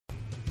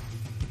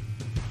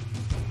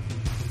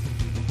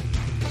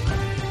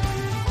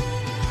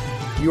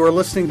You are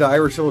listening to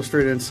Irish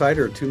Illustrated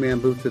Insider, a two-man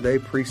booth today,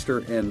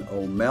 Priester and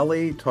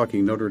O'Malley,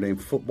 talking Notre Dame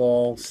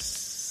football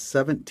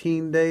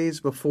 17 days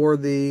before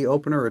the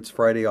opener. It's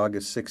Friday,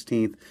 August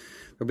 16th.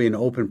 There'll be an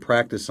open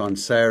practice on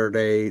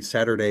Saturday,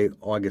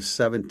 August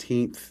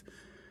 17th.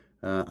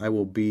 I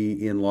will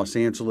be in Los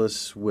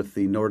Angeles with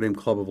the Notre Dame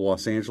Club of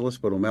Los Angeles,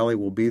 but O'Malley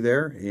will be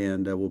there,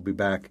 and we'll be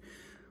back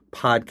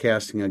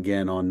podcasting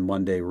again on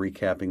Monday,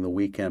 recapping the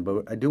weekend.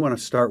 But I do want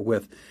to start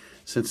with,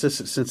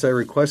 since I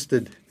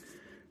requested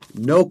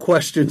no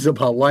questions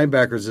about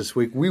linebackers this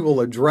week, we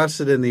will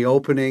address it in the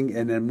opening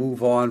and then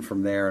move on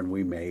from there, and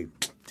we may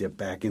dip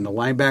back into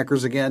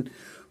linebackers again.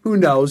 Who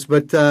knows?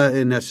 But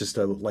and that's just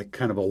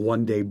kind of a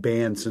one-day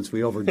ban since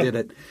we overdid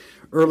it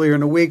earlier in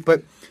the week.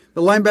 But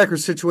the linebacker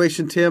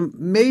situation, Tim,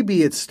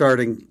 maybe it's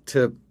starting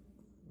to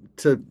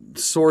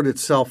sort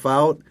itself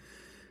out.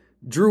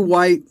 Drew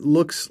White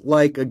looks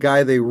like a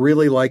guy they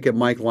really like at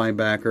Mike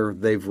linebacker.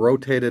 They've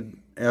rotated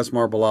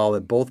Asmar Bilal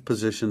at both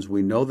positions.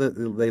 We know that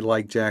they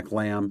like Jack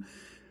Lamb.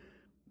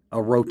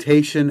 A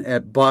rotation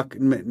at Buck,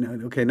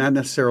 okay, not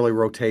necessarily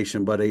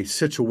rotation, but a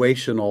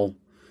situational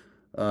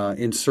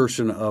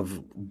insertion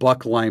of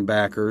Buck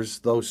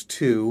linebackers, those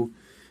two,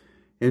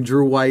 and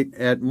Drew White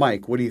at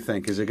Mike. What do you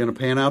think? Is it going to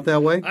pan out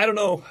that way? I don't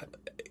know.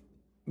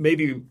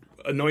 Maybe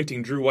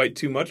anointing Drew White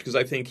too much, because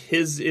I think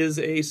his is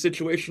a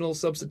situational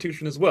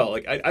substitution as well.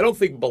 Like I don't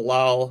think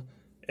Bilal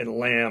and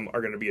Lamb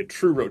are going to be a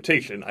true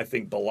rotation. I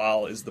think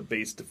Bilal is the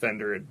base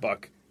defender at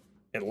Buck,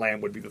 and Lamb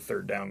would be the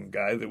third down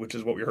guy, which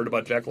is what we heard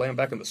about Jack Lamb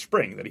back in the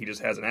spring, that he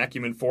just has an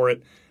acumen for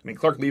it. I mean,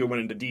 Clark Leva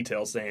went into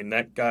detail saying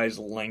that guy's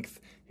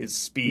length, his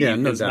speed,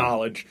 his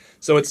knowledge.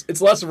 So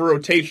it's less of a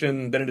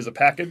rotation than it is a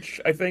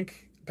package, I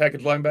think.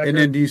 Package linebacker. And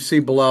then do you see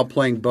Bilal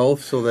playing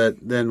both so that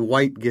then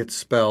White gets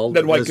spelled?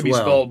 Then White could be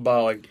spelled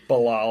by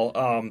Bilal.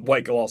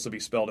 White could also be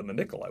spelled in the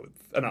nickel,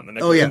 not in the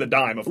nickel, in the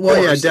dime, of course.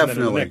 Well, yeah, definitely. And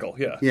then in the nickel,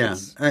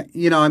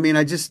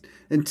 I just,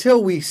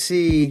 until we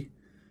see,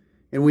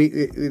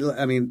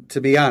 and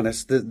to be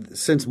honest,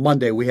 since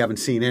Monday we haven't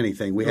seen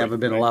anything. We haven't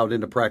been allowed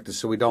into practice,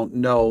 so we don't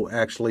know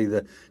actually.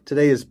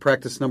 Today is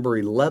practice number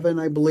 11,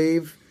 I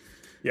believe.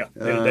 Yeah,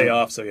 they had a day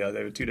off, so they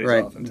had 2 days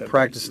off. Right,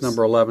 practice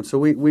number 11. So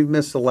we've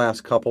missed the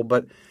last couple.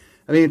 But,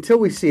 until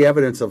we see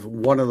evidence of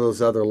one of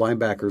those other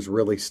linebackers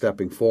really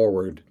stepping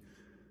forward,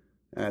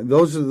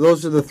 those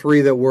are the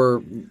three that we're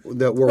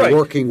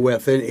working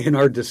with in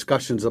our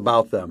discussions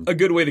about them. A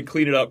good way to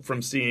clean it up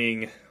from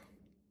seeing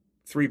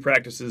 3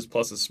 practices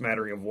plus a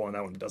smattering of one.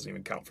 That one doesn't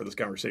even count for this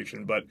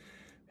conversation. But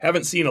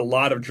haven't seen a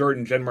lot of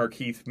Jordan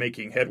Genmark-Heath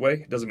making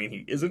headway. Doesn't mean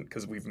he isn't,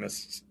 because we've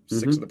missed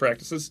 6 of the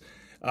practices.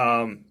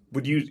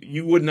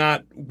 You would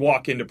not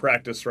walk into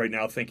practice right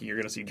now thinking you're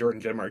going to see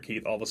Jordan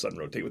Genmark-Heath all of a sudden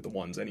rotate with the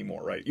ones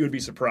anymore, right? You would be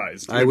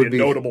surprised. It would be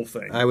a notable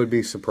thing. I would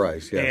be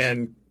surprised, yes.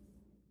 And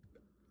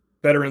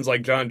veterans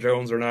like John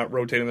Jones are not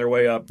rotating their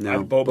way up.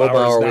 No, Bo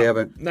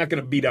Bauer not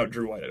going to beat out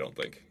Drew White, I don't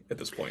think, at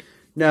this point.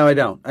 No, I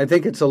don't. I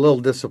think it's a little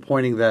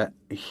disappointing that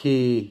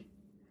he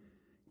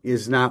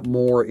is not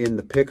more in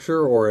the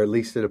picture, or at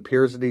least it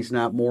appears that he's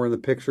not more in the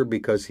picture,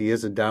 because he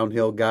is a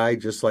downhill guy,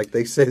 just like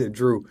they say that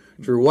Drew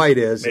White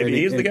is. Maybe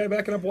he's the guy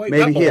backing up White.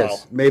 Maybe he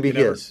is. Maybe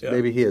he is. Yeah.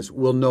 Maybe he is.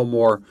 We'll know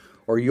more,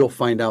 or you'll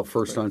find out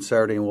first on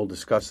Saturday, and we'll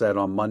discuss that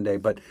on Monday.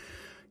 But,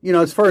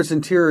 as far as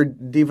interior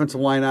defensive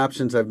line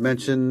options, I've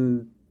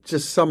mentioned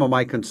just some of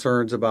my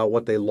concerns about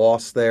what they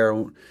lost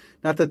there.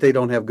 Not that they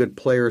don't have good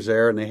players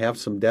there, and they have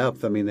some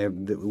depth. I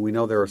mean, we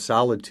know they're a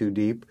solid 2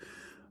 deep.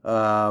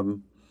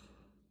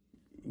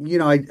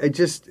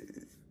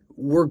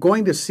 We're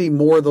going to see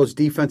more of those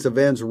defensive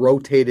ends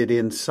rotated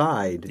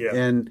inside. Yeah.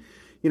 And,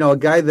 a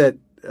guy that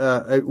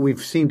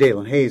we've seen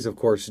Dalen Hayes, of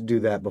course, do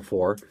that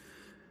before.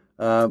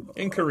 And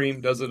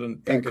Kareem does it.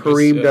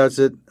 Does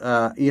it.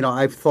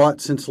 I've thought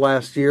since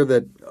last year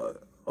that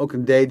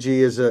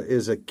Ogundeji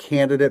is a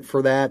candidate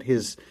for that.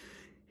 His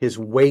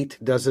weight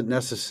doesn't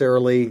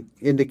necessarily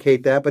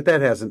indicate that, but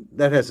that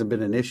hasn't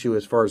been an issue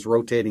as far as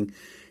rotating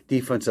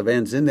defensive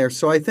ends in there.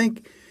 So I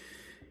think,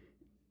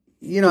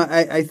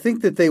 I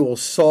think that they will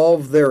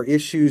solve their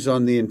issues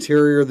on the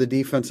interior of the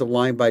defensive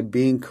line by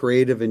being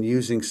creative and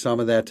using some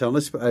of that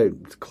talent.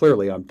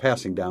 Clearly on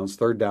passing downs,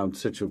 third down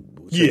situations.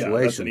 Yeah,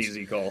 that's an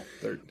easy call.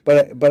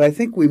 But I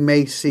think we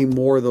may see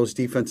more of those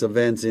defensive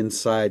ends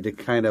inside to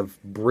kind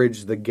of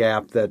bridge the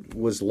gap that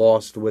was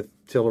lost with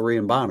Tillery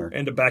and Bonner.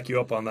 And to back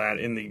you up on that,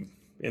 in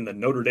the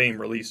Notre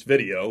Dame release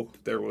video,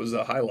 there was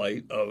a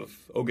highlight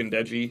of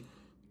Ogundeji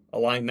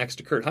aligned next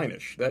to Kurt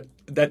Hinish.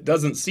 That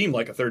doesn't seem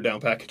like a third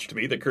down package to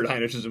me, that Kurt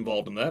Hinish is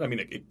involved in that. I mean,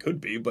 it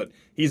could be, but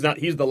he's not.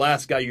 He's the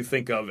last guy you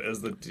think of as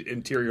the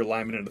interior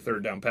lineman in a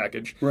third down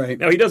package. Right.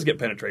 Now, he does get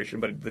penetration,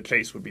 but the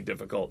chase would be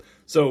difficult.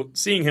 So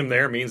seeing him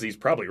there means he's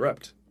probably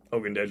repped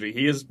Ogundeji.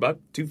 He is about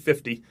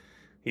 250.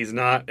 He's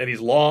not, and he's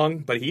long,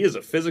 but he is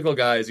a physical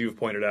guy, as you've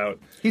pointed out.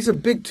 He's a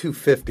big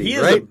 250, He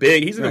is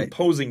he's an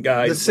imposing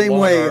guy. The same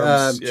way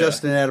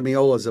Justin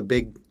Adamiola is a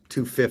big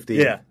 250.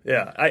 Yeah.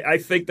 I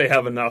think they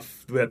have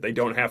enough that they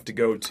don't have to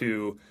go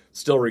to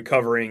still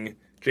recovering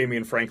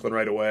Jamian Franklin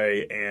right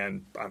away,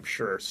 and I'm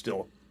sure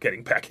still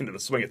getting back into the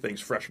swing of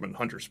things, freshman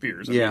Hunter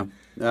Spears.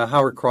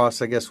 Howard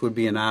Cross, I guess, would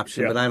be an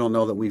option, but I don't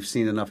know that we've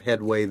seen enough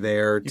headway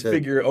there. You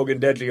figure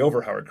Ogundeji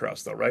over Howard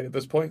Cross, though, right? At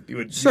this point, you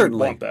would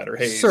want that, or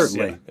Hayes.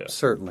 Certainly.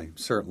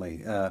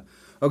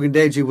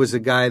 Ogundeji was a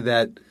guy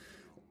that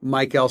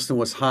Mike Elston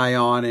was high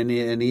on, and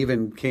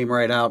even came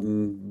right out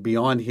and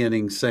beyond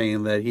hinting,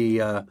 saying that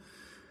he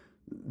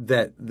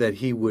that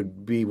he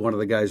would be one of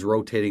the guys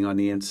rotating on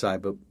the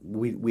inside, but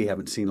we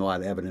haven't seen a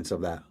lot of evidence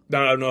of that.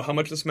 Now, I don't know how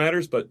much this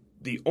matters, but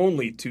the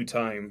only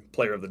two-time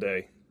player of the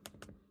day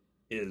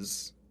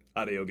is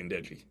Ade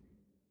Ogundeji.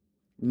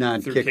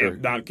 Non-kicker.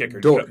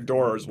 Non-kicker.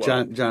 Dorr as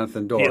well.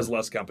 Jonathan Dorr. He has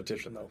less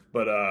competition, though.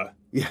 But,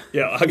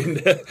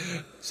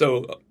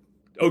 so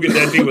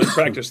Ogundeji was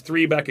practice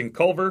 3 back in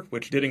Culver,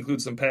 which did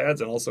include some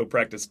pads, and also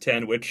practice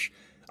 10, which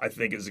I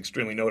think is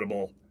extremely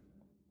notable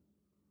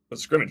with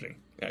scrimmaging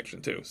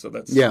action, too. So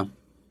that's... Yeah.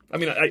 I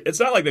mean, it's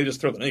not like they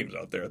just throw the names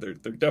out there. They're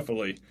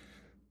definitely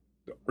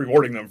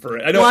rewarding them for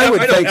it. I know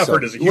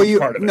effort is a huge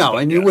part of it. No,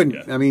 and you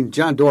wouldn't... Yeah. I mean,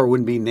 John Dorr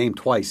wouldn't be named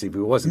twice if he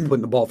wasn't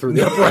putting the ball through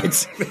the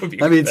uprights.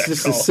 I mean, it's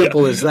just as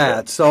simple as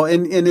that. So,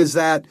 and is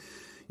that,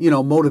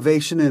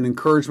 motivation and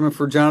encouragement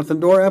for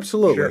Jonathan Dorr?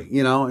 Absolutely.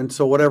 Sure. And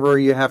so whatever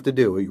you have to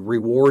do,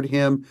 reward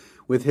him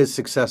with his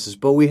successes.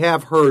 But we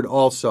have heard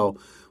also,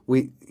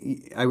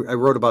 I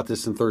wrote about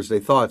this in Thursday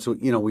Thoughts,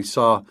 we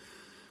saw...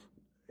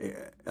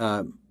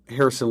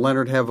 Harrison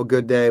Leonard have a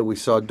good day. We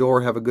saw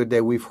Dorr have a good day.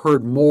 We've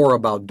heard more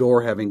about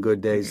Dorr having good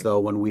days, though,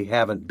 when we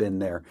haven't been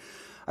there.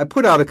 I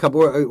put out a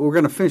couple. We're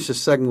going to finish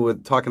this segment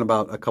with talking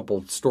about a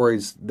couple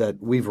stories that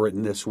we've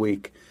written this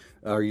week.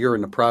 You're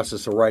in the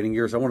process of writing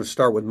yours. I want to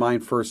start with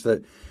mine first.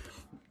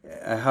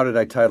 How did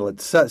I title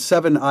it?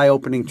 7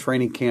 eye-opening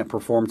training camp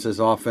performances,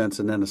 offense,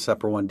 and then a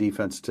separate one,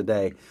 defense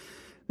today.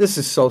 This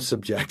is so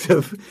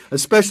subjective,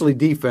 especially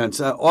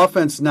defense.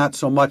 Offense, not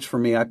so much for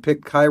me. I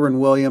picked Kyron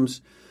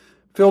Williams,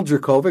 Phil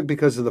Dracovic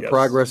because of the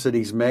progress that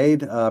he's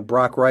made.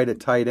 Brock Wright at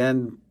tight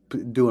end,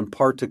 due in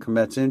part to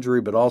Komet's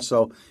injury, but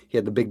also he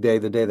had the big day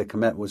the day that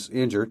Komet was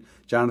injured.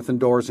 Jonathan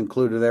Dorr is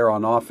included there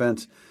on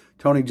offense.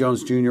 Tony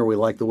Jones Jr., we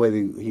like the way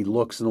he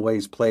looks and the way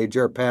he's played.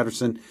 Jarrett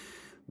Patterson.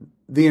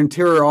 The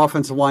interior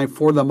offensive line,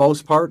 for the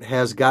most part,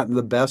 has gotten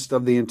the best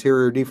of the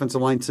interior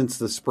defensive line since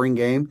the spring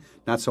game.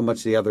 Not so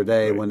much the other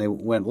day when they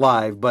went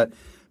live, but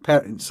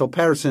so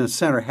Patterson at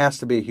center has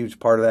to be a huge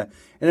part of that.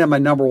 And then my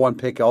number one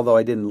pick, although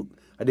I didn't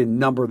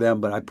number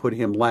them, but I put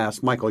him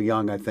last. Michael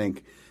Young, I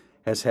think,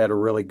 has had a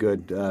really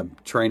good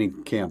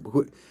training camp.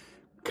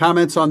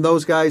 Comments on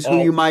those guys?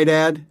 Who you might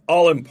add?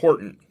 All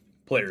important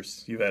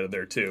players you've added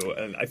there too,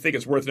 and I think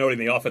it's worth noting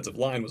the offensive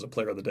line was a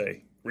player of the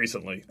day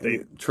recently.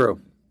 True.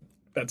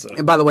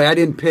 And by the way, I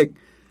didn't pick.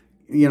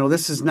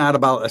 This is not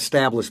about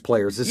established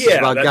players. This is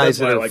about guys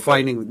that are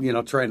finding,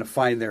 trying to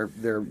find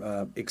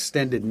their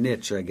extended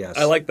niche, I guess.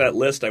 I like that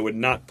list. I would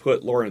not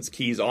put Lawrence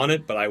Keys on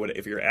it, but I would,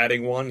 if you're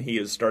adding one, he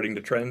is starting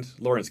to trend.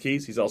 Lawrence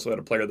Keys, he's also had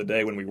a player of the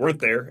day when we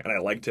weren't there, and I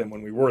liked him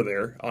when we were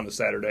there on a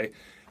Saturday.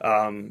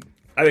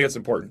 I think it's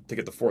important to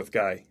get the fourth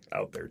guy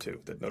out there,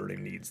 too, that Notre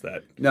Dame needs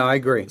that. No, I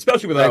agree.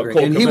 Especially without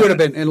Cole And he would have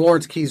been, and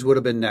Lawrence Keys would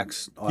have been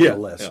next on the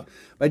list. Yeah.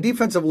 My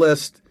defensive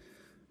list...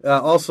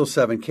 also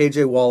 7.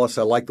 KJ Wallace,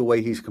 I like the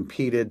way he's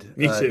competed.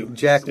 Me too.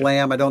 Jack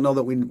Lamb, I don't know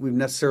that we've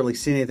necessarily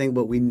seen anything,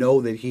 but we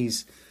know that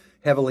he's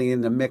heavily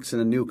in the mix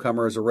and a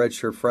newcomer as a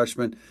redshirt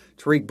freshman.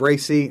 Tariq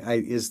Bracy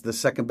is the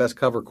second best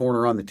cover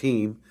corner on the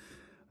team,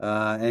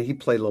 and he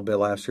played a little bit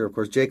last year, of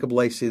course. Jacob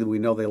Lacey, we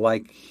know they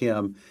like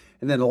him.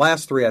 And then the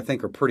last 3, I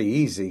think, are pretty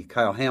easy.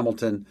 Kyle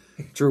Hamilton,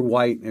 Drew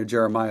White, and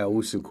Jeremiah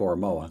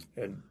Owusu-Koramoah.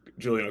 And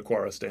Julian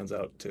Okwara stands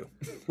out too.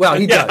 Well,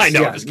 he does. I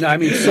know. Yeah. No, I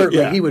mean,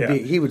 certainly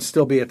he would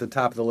still be at the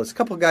top of the list. A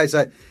couple of guys,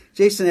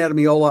 Jason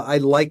Adamiola, I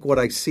like what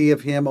I see of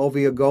him.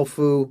 Ovie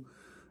Ogofu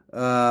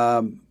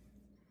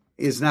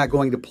is not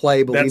going to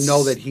play, but we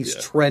know that he's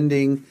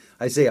trending.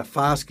 Isaiah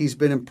Foskey's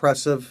been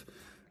impressive.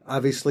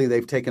 Obviously,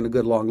 they've taken a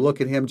good long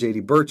look at him.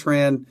 J.D.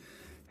 Bertrand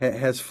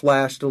has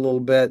flashed a little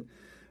bit.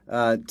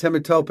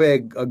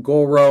 Temitope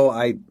Agoro,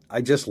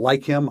 I just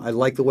like him. I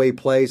like the way he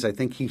plays. I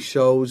think he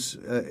shows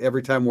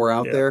every time we're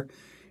out there.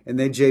 And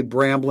then Jay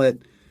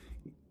Bramlett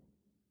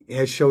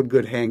has showed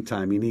good hang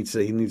time. He needs a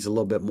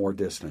little bit more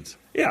distance.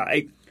 Yeah,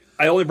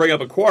 I only bring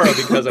up Okwara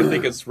because I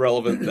think it's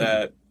relevant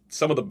that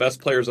some of the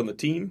best players on the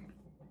team,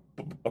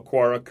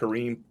 Okwara,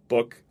 Kareem,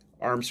 Book,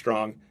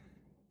 Armstrong,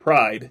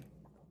 Pride,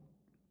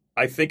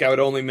 I think I would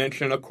only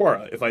mention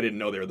Okwara if I didn't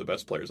know they were the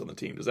best players on the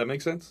team. Does that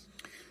make sense?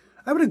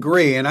 I would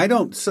agree, and I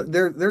don't.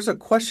 There's a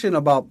question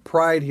about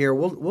Pride here.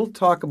 We'll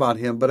talk about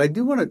him, but I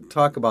do want to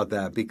talk about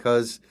that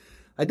because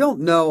I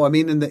don't know. I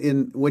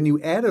mean, when you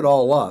add it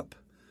all up,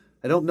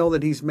 I don't know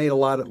that he's made a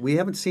lot of. We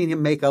haven't seen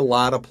him make a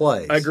lot of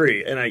plays. I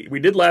agree, and we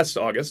did last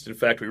August. In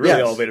fact, we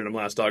really elevated him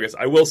last August.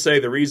 I will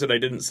say the reason I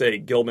didn't say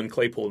Gilman,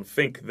 Claypool, and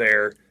Fink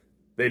there,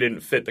 they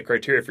didn't fit the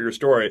criteria for your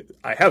story.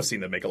 I have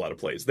seen them make a lot of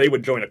plays. They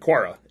would join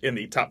Okwara in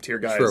the top tier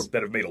guys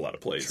that have made a lot of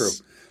plays. True.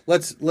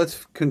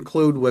 Let's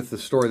conclude with the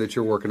story that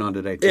you're working on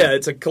today, Tim. Yeah,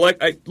 it's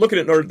looking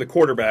at the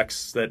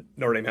quarterbacks that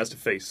Notre Dame has to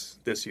face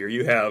this year.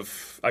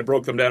 I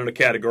broke them down into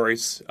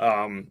categories.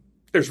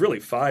 there's really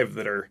 5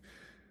 that are,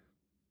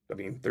 I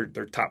mean,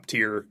 they're top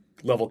tier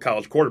level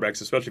college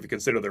quarterbacks, especially if you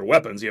consider their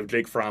weapons. You have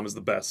Jake Fromm as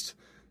the best.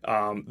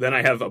 Then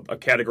I have a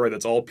category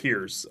that's all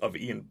peers of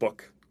Ian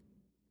Book.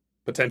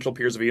 Potential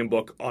peers of Ian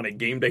Book on a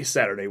game day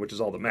Saturday, which is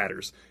all that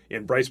matters.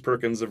 In Bryce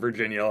Perkins of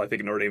Virginia, I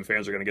think Notre Dame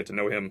fans are going to get to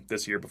know him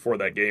this year before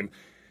that game.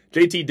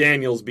 JT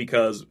Daniels,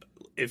 because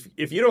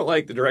if you don't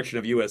like the direction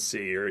of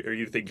USC or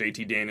you think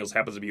JT Daniels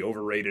happens to be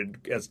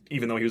overrated,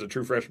 even though he was a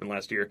true freshman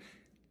last year,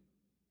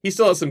 he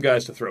still has some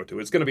guys to throw to.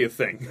 It's going to be a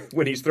thing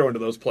when he's throwing to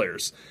those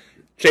players.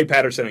 Shea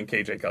Patterson and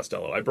KJ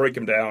Costello. I break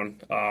him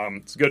down.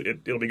 It's good.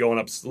 It'll be going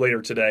up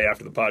later today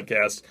after the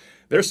podcast.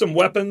 There's some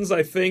weapons,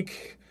 I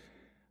think,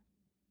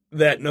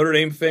 that Notre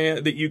Dame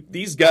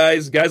these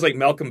guys like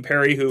Malcolm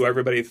Perry, who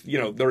everybody,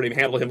 Notre Dame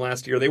handled him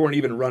last year. They weren't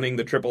even running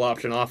the triple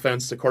option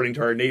offense, according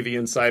to our Navy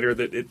insider.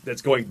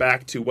 That's going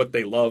back to what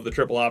they love, the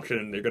triple option,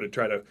 and they're going to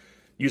try to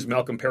use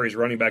Malcolm Perry's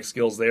running back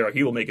skills there.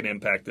 He will make an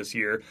impact this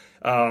year.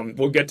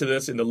 We'll get to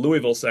this in the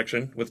Louisville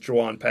section with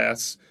Jawan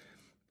Pass,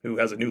 who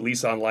has a new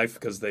lease on life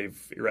because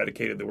they've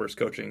eradicated the worst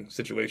coaching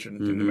situation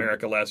in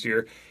America last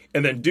year.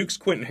 And then Duke's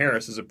Quentin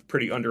Harris is a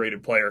pretty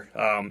underrated player.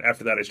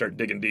 After that, I started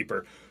digging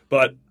deeper.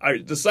 But I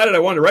decided I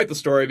wanted to write the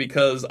story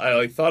because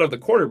I thought of the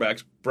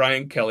quarterbacks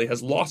Brian Kelly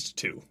has lost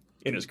to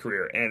in his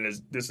career. And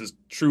this is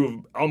true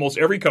of almost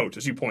every coach,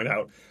 as you point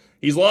out.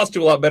 He's lost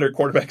to a lot better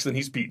quarterbacks than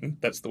he's beaten.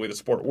 That's the way the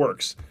sport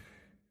works.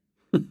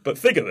 But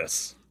think of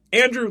this.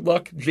 Andrew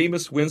Luck,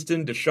 Jameis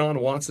Winston,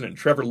 Deshaun Watson, and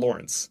Trevor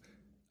Lawrence.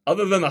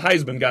 Other than the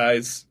Heisman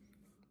guys,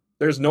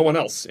 there's no one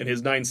else in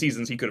his 9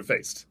 seasons he could have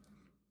faced.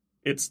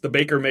 It's the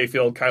Baker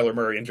Mayfield, Kyler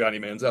Murray, and Johnny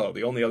Manziel,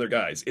 the only other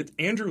guys. It's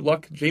Andrew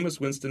Luck, Jameis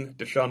Winston,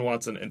 Deshaun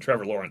Watson, and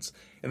Trevor Lawrence.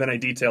 And then I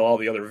detail all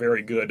the other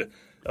very good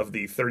of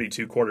the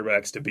 32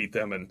 quarterbacks to beat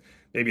them. And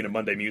maybe in a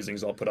Monday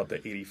Musings, I'll put up the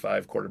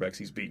 85 quarterbacks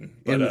he's beaten.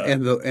 But,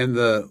 and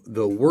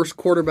the worst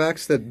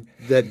quarterbacks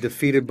that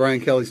defeated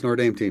Brian Kelly's Notre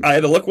Dame team. I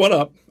had to look one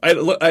up. I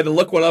had to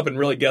look one up and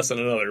really guess on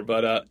another.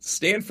 But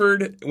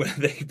Stanford, when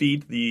they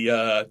beat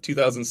the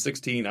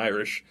 2016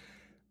 Irish,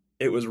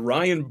 it was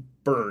Ryan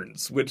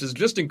Burns, which is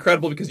just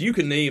incredible because you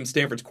can name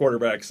Stanford's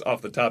quarterbacks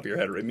off the top of your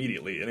head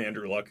immediately, and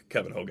Andrew Luck,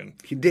 Kevin Hogan,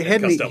 He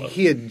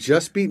had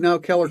just beaten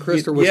out Keller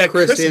Chris, or was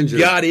Chris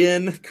injured? Got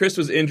in. Chris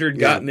was injured,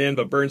 gotten in,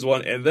 but Burns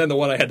won. And then the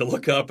one I had to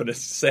look up, and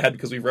it's sad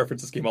because we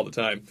reference this game all the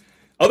time.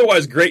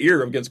 Otherwise, great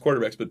year against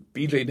quarterbacks, but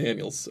B.J.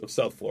 Daniels of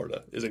South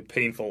Florida is a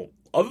painful.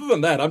 Other than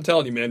that, I'm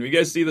telling you, man, when you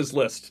guys see this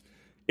list,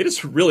 it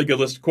is a really good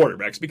list of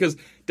quarterbacks because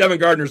Devin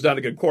Gardner's not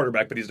a good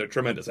quarterback, but he's a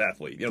tremendous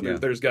athlete.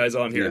 There's guys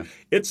on here. Yeah.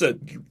 It's a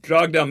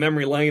jog down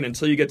memory lane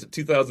until you get to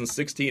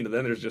 2016, and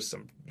then there's just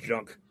some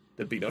junk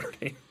that beat Notre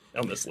Dame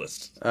on this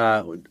list.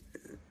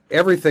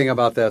 Everything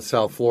about that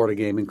South Florida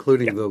game,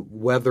 including the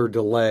weather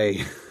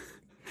delay,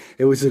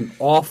 it was an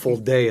awful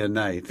day and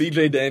night.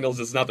 B.J. Daniels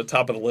is not the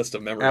top of the list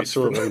of memories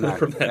Absolutely not.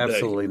 From that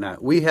Absolutely day.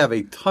 not. We have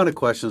a ton of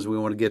questions. We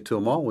want to get to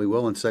them all. We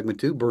will in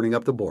segment 2, Burning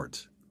Up the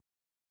Boards.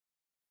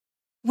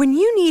 When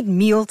you need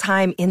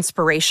mealtime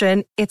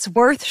inspiration, it's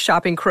worth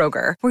shopping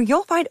Kroger, where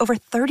you'll find over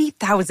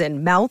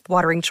 30,000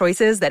 mouth-watering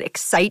choices that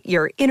excite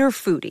your inner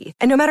foodie.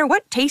 And no matter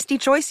what tasty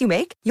choice you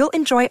make, you'll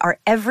enjoy our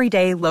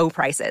everyday low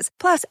prices,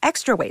 plus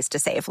extra ways to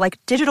save, like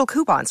digital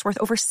coupons worth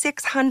over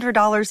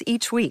 $600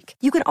 each week.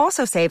 You can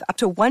also save up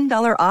to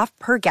 $1 off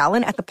per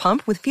gallon at the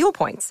pump with fuel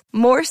points.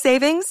 More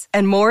savings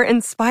and more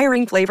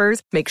inspiring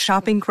flavors make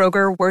shopping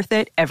Kroger worth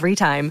it every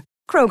time.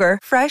 Kroger,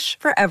 fresh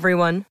for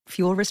everyone.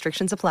 Fuel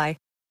restrictions apply.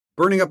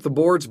 Burning Up the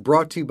Boards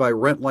brought to you by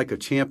Rent Like a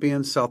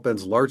Champion, South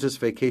Bend's largest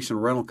vacation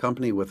rental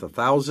company with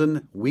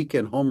 1,000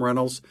 weekend home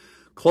rentals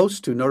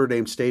close to Notre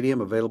Dame Stadium,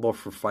 available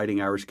for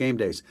Fighting Irish game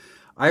days.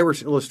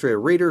 Irish Illustrated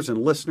readers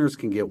and listeners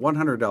can get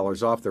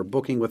 $100 off their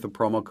booking with the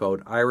promo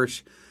code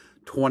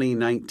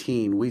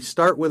IRISH2019. We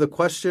start with a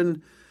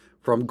question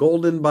from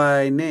Golden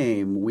by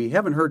Name. We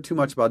haven't heard too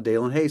much about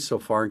Dalen Hayes so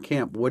far in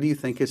camp. What do you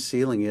think his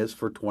ceiling is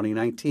for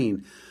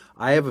 2019?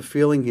 I have a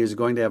feeling he's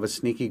going to have a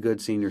sneaky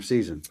good senior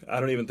season. I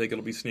don't even think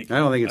it'll be sneaky. I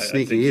don't think it's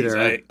sneaky either.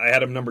 I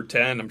had him number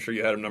 10. I'm sure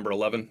you had him number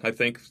 11, I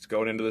think,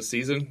 going into this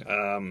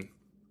season.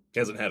 He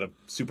hasn't had a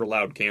super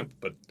loud camp,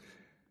 but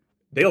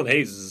Dalen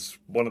Hayes is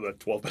one of the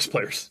 12 best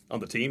players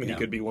on the team, and he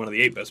could be one of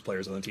the 8 best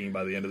players on the team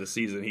by the end of the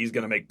season. He's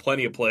going to make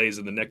plenty of plays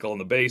in the nickel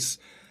and the base.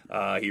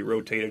 He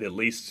rotated at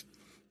least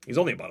 – he's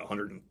only about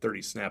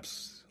 130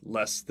 snaps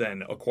less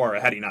than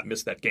Okwara had he not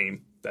missed that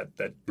game. That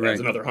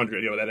adds another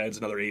 100. That adds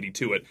another 80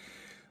 to it.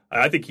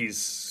 I think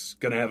he's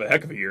going to have a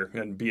heck of a year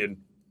and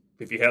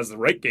if he has the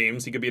right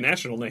games, he could be a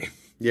national name.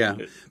 Yeah,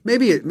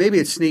 maybe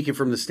it's sneaky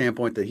from the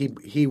standpoint that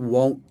he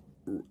won't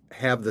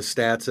have the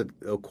stats that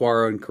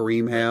Okwara and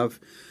Kareem have,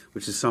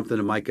 which is something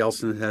that Mike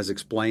Elston has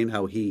explained,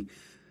 how he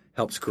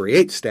helps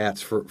create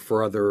stats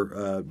for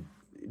other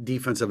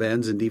defensive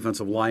ends and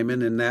defensive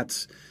linemen, and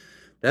that's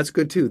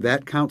good too.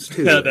 That counts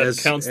too,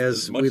 counts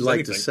as we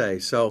like to say.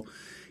 So.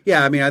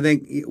 Yeah, I mean, I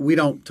think we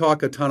don't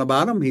talk a ton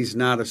about him. He's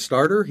not a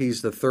starter.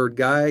 He's the third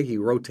guy. He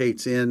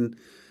rotates in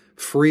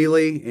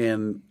freely,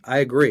 and I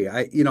agree.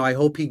 I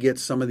hope he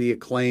gets some of the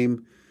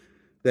acclaim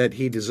that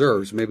he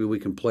deserves. Maybe we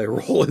can play a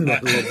role in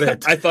that a little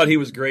bit. I thought he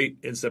was great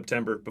in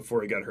September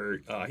before he got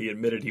hurt. He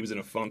admitted he was in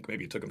a funk.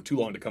 Maybe it took him too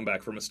long to come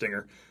back from a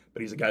stinger,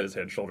 but he's a guy that's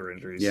had shoulder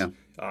injuries. Yeah.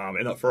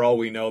 And for all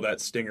we know,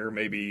 that stinger,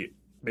 maybe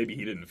he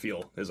didn't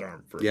feel his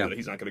arm for a minute.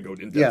 He's not going to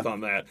go in depth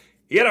on that.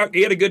 He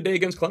had a good day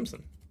against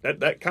Clemson.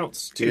 That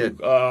counts, too.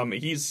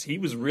 He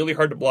was really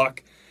hard to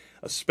block,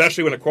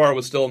 especially when Aquara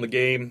was still in the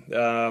game.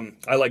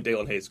 I like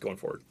Dalen Hayes going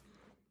forward.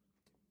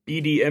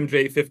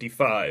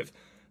 BDMJ55.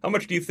 How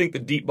much do you think the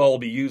deep ball will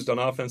be used on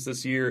offense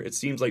this year? It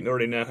seems like Notre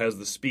Dame now has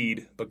the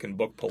speed, but can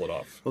Book pull it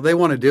off? Well, they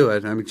want to do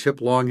it. I mean,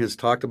 Chip Long has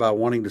talked about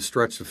wanting to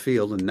stretch the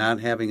field and not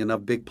having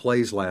enough big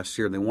plays last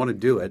year. They want to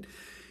do it.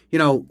 You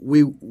know,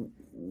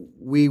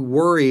 we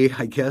worry,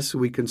 I guess,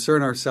 we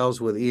concern ourselves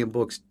with Ian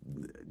Book's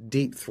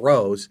deep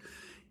throws.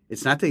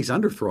 It's not that he's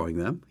underthrowing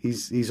them;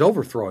 he's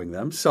overthrowing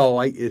them.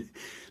 So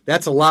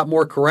that's a lot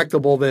more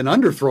correctable than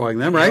underthrowing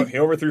them, right? He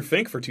overthrew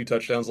Fink for 2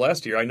 touchdowns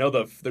last year. I know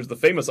there's the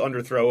famous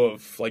underthrow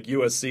of like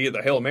USC,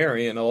 the Hail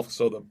Mary, and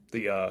also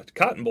the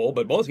Cotton Bowl.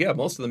 But most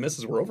of the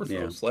misses were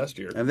overthrows last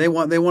year. And they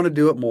want to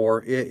do it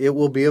more. It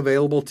will be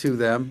available to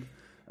them,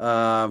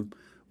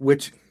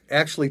 which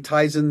actually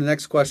ties in the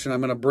next question.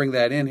 I'm going to bring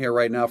that in here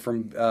right now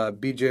from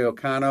BJ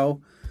O'Connor.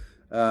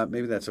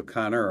 Maybe that's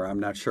O'Connor. I'm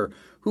not sure.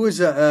 Who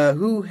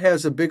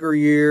has a bigger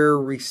year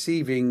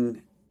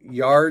receiving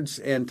yards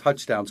and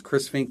touchdowns,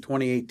 Chris Fink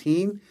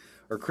 2018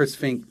 or Chris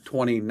Fink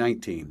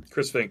 2019?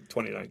 Chris Fink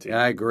 2019.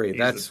 I agree.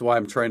 That's why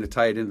I'm trying to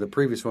tie it into the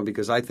previous one,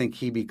 because I think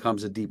he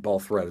becomes a deep ball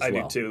threat as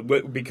well. I do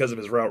too, because of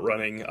his route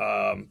running,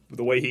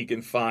 the way he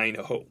can find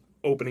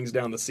openings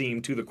down the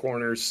seam to the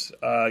corners.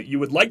 You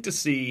would like to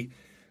see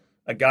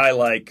a guy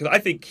like, because I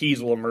think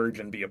Keys will emerge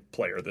and be a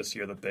player this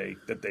year that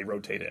they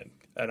rotate in.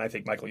 And I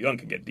think Michael Young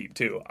can get deep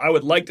too. I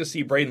would like to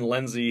see Braden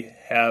Lenzy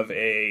have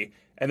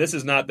and this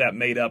is not that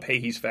made up, hey,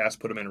 he's fast,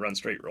 put him in run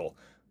straight roll.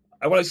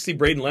 I want to see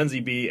Braden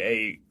Lenzy be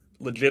a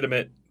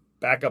legitimate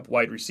backup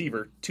wide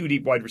receiver, 2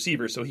 deep wide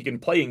receiver, so he can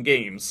play in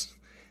games,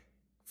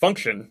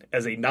 function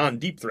as a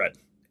non-deep threat,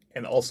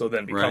 and also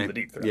then become the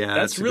deep threat. Yeah,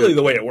 that's really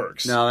the way it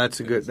works. No, that's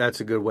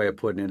a good way of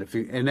putting it.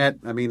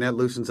 That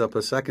loosens up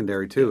a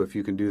secondary too if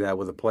you can do that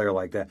with a player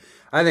like that.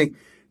 I think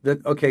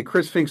that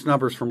Chris Fink's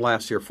numbers from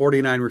last year: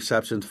 49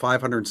 receptions,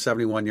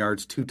 571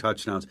 yards, 2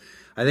 touchdowns.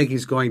 I think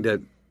he's going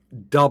to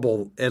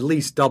at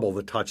least double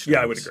the touchdowns.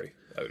 Yeah, I would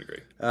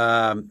agree.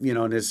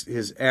 And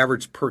his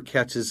average per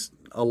catch is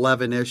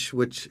 11-ish,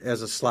 which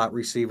as a slot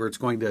receiver, it's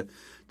going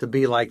to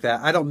be like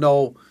that. I don't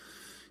know.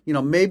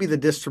 Maybe the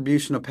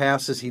distribution of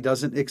passes, he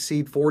doesn't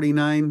exceed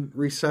 49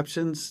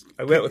 receptions.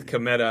 I went with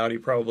Kmet out. He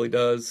probably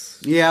does.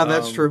 Yeah,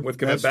 that's true. With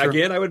Kmet back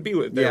in, I would be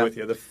with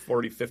you, the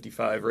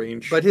 40-55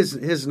 range. But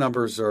his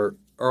numbers are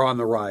on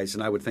the rise,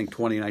 and I would think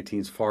 2019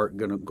 is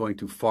going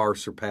to far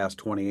surpass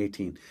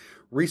 2018.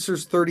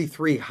 Reese's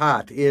 33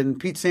 hot. In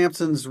Pete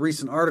Sampson's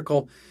recent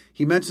article,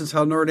 he mentions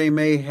how Notre Dame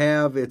may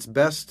have its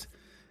best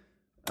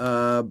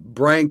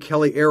Brian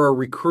Kelly era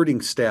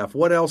recruiting staff.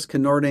 What else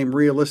can Notre Dame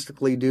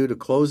realistically do to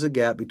close the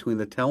gap between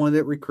the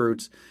talented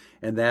recruits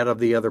and that of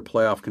the other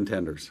playoff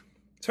contenders?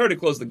 It's hard to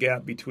close the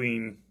gap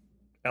between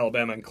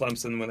Alabama and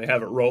Clemson when they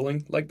have it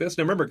rolling like this.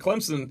 Now remember,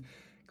 Clemson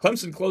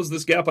closed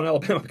this gap on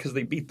Alabama because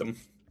they beat them.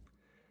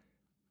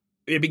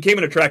 It became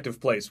an attractive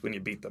place when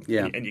you beat them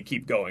and you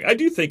keep going. I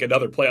do think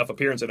another playoff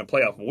appearance and a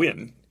playoff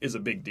win is a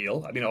big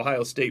deal. I mean,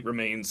 Ohio State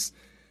remains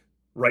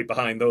right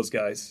behind those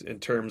guys in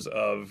terms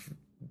of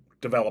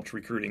developed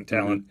recruiting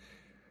talent.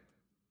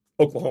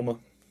 Mm-hmm. Oklahoma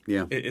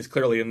is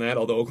clearly in that,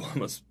 although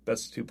Oklahoma's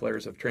best 2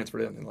 players have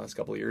transferred in the last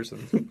couple of years,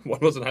 and one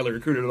wasn't highly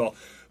recruited at all.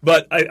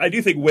 But I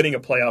do think winning a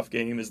playoff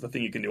game is the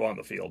thing you can do on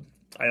the field.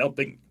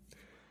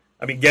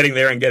 Getting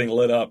there and getting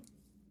lit up,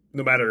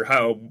 no matter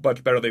how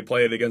much better they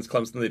played against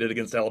Clemson than they did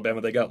against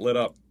Alabama, they got lit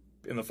up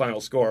in the final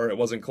score. It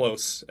wasn't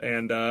close,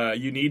 and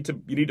you need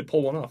to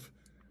pull one off.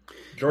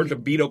 Georgia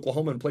beat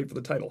Oklahoma and played for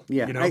the title.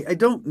 Yeah, I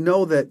don't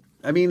know that.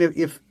 I mean,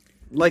 if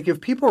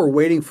people are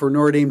waiting for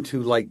Notre Dame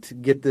to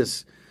get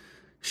this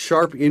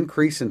sharp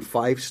increase in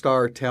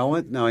 5-star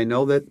talent, now I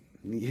know that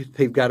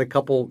they've got a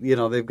couple.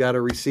 They've got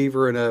a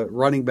receiver and a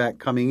running back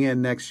coming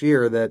in next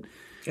year that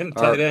and a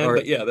tight end.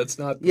 But that's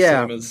not the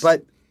same as.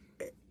 But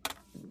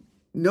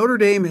Notre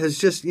Dame has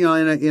just, in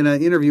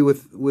an interview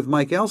with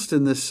Mike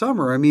Elston this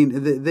summer, I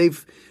mean,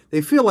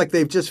 they feel like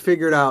they've just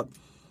figured out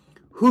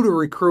who to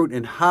recruit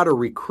and how to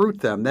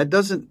recruit them. That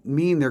doesn't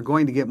mean they're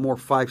going to get more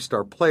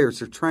 5-star players.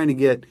 They're trying to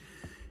get.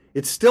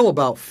 It's still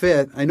about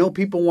fit. I know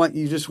people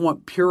you just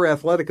want pure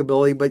athletic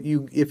ability, but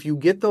if you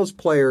get those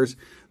players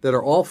that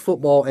are all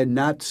football and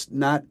not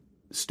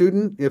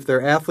student, if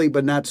they're athlete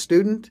but not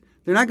student,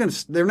 they're not going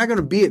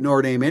to be at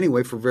Notre Dame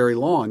anyway for very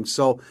long.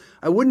 So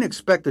I wouldn't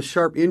expect a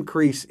sharp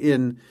increase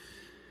in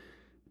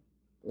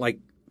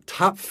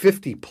top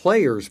 50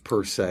 players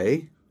per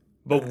se.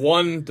 But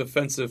one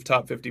defensive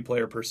top 50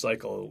 player per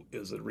cycle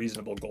is a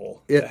reasonable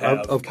goal to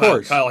have. Of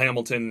course. Kyle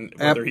Hamilton,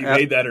 whether he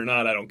made that or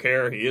not, I don't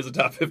care. He is a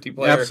top 50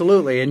 player.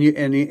 Absolutely,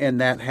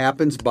 and that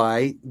happens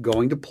by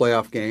going to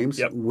playoff games,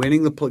 Yep.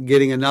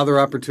 getting another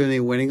opportunity,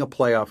 winning a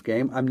playoff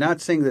game. I'm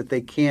not saying that they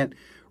can't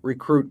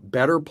recruit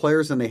better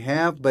players than they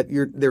have, but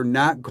they're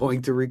not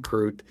going to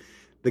recruit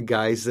the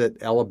guys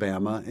that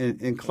Alabama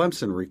and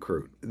Clemson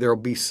recruit. There'll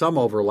be some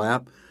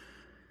overlap.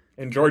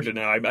 And Georgia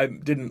now,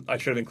 I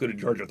should have included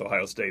Georgia with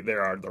Ohio State. They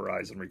are the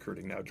rise in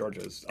recruiting now.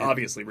 Georgia is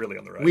obviously really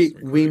on the rise.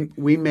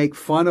 We make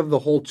fun of the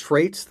whole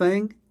traits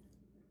thing,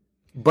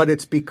 but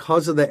it's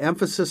because of the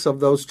emphasis of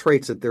those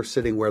traits that they're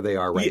sitting where they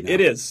are right now.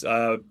 It is.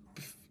 Want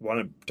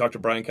to talk to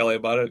Brian Kelly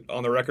about it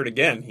on the record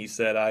again. He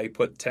said, I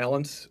put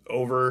talent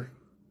over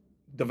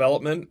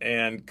development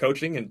and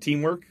coaching and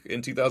teamwork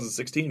in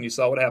 2016. You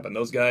saw what happened.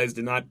 Those guys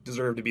did not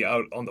deserve to be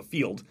out on the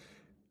field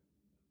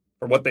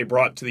for what they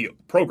brought to the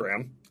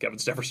program. Kevin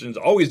Stepherson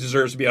always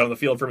deserves to be out on the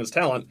field from his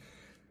talent,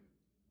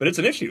 but it's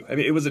an issue. I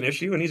mean, it was an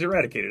issue, and he's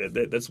eradicated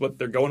it. That's what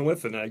they're going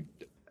with, and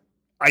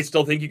I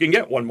still think you can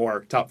get one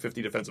more top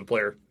 50 defensive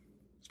player,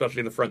 especially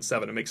in the front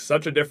seven. It makes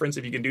such a difference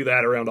if you can do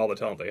that around all the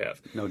talent they have.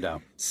 No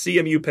doubt.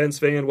 CMU Pens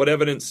fan, what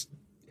evidence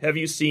have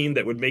you seen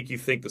that would make you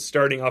think the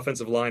starting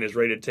offensive line is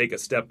ready to take a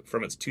step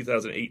from its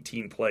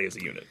 2018 play as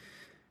a unit?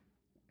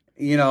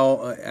 You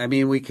know, I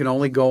mean, we can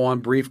only go on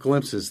brief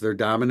glimpses. Their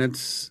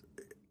dominance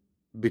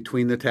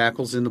between the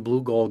tackles in the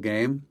blue gold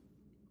game,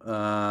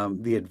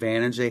 the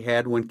advantage they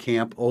had when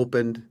camp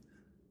opened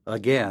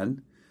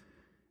again.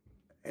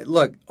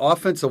 Look,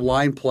 offensive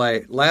line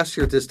play. Last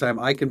year at this time,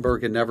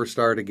 Eichenberg had never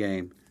started a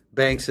game.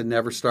 Banks had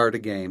never started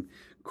a game.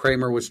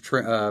 Kramer was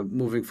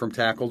moving from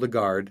tackle to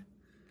guard.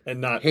 And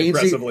not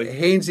impressively.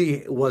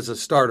 Hainsey was a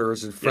starter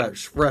as a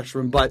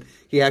freshman, but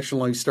he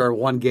actually only started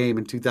one game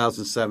in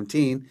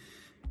 2017.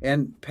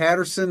 And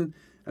Patterson,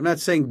 I'm not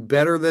saying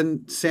better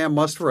than Sam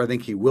Mustipher. I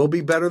think he will be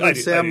better than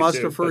Sam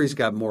Mustipher. He's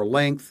got more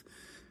length.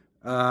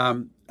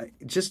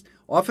 Just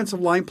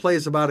offensive line play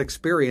is about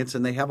experience,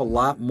 and they have a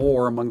lot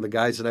more among the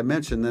guys that I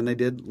mentioned than they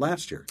did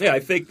last year. Yeah, I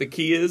think the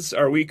key is,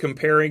 are we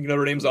comparing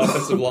Notre Dame's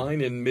offensive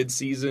line in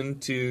midseason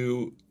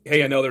to,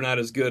 hey, I know they're not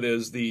as good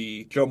as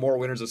the Joe Moore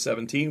winners of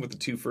 17 with the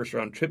 2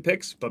 first-round trip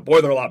picks, but boy,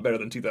 they're a lot better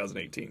than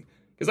 2018.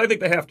 Because I think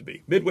they have to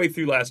be. Midway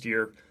through last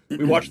year,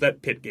 we watched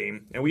that Pitt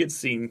game, and we had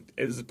seen,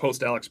 as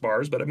post-Alex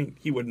Bars, but I mean,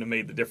 he wouldn't have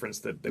made the difference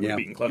that they would have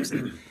beaten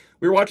Clemson.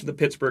 We were watching the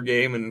Pittsburgh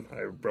game, and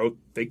I wrote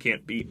they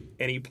can't beat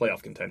any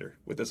playoff contender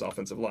with this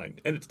offensive line.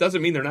 And it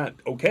doesn't mean they're not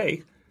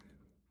okay.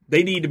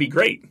 They need to be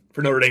great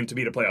for Notre Dame to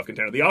beat a playoff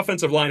contender. The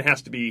offensive line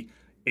has to be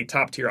a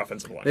top-tier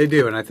offensive line. They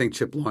do, and I think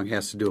Chip Long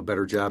has to do a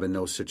better job in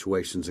those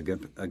situations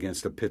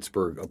against a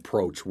Pittsburgh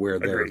approach where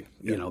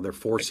they're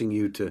forcing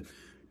you to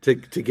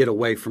get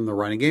away from the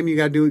running game. You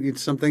got to do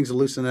some things to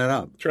loosen that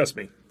up. Trust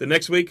me. The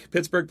next week,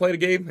 Pittsburgh played a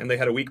game, and they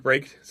had a week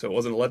break, so it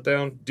wasn't a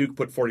letdown. Duke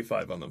put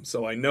 45 on them.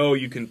 So I know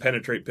you can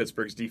penetrate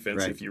Pittsburgh's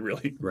defense if you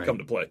really come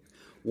to play.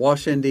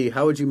 Wash ND,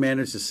 how would you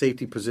manage the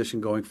safety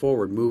position going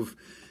forward? Move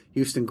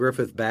Houston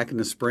Griffith back in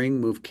the spring,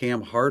 move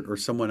Cam Hart or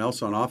someone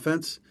else on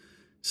offense?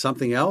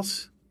 Something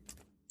else?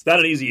 It's not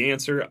an easy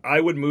answer.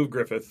 I would move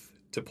Griffith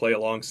to play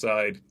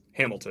alongside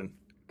Hamilton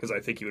because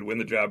I think he would win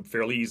the job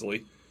fairly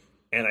easily.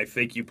 And I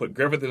think you put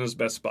Griffith in his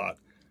best spot,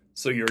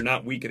 so you're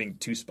not weakening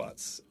 2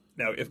 spots.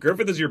 Now, if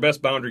Griffith is your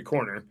best boundary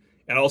corner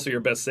and also your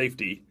best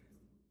safety,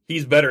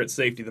 he's better at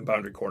safety than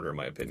boundary corner, in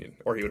my opinion,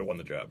 or he would have won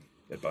the job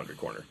at boundary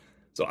corner.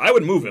 So I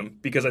would move him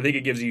because I think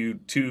it gives you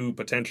 2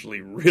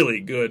 potentially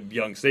really good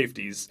young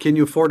safeties. Can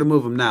you afford to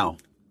move him now?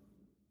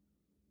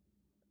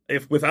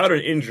 If without an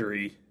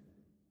injury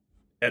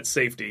at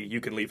safety, you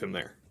can leave him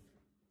there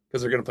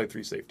because they're going to play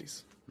 3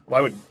 safeties.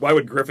 Why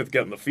would Griffith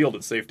get in the field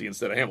at safety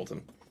instead of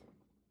Hamilton?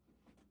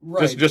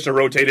 Right. Just to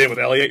rotate in with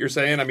Elliott, you're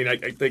saying? I mean, I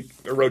think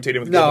rotate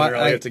in with Gilman or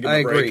Elliott to give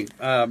him a break.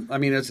 I agree. I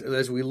mean,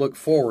 as we look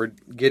forward,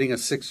 getting a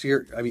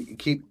 6-year. I mean,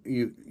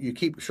 you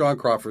keep Sean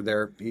Crawford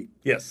there.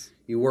 Yes.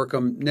 You work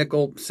him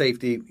nickel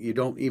safety. You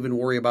don't even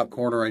worry about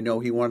corner. I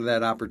know he wanted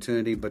that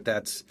opportunity, but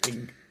that's.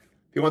 If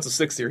he wants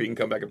a 6th year, he can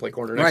come back and play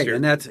corner next year.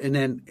 Right, and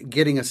then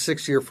getting a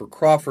 6-year for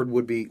Crawford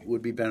would be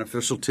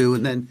beneficial too.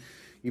 And then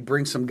you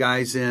bring some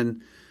guys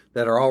in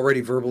that are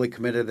already verbally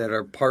committed, that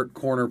are part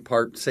corner,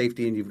 part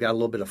safety, and you've got a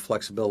little bit of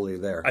flexibility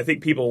there. I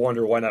think people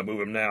wonder why not move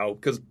him now,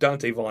 because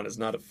Dante Vaughn is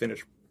not a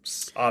finished,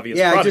 obvious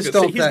product. I just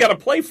don't. He's got to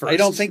play first. I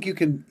don't think you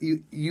can.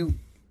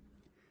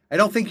 I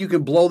don't think you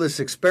can blow this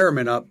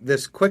experiment up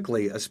this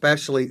quickly,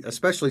 especially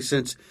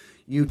since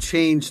you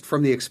changed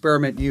from the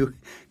experiment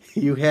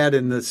you had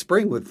in the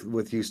spring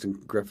with Houston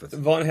Griffith.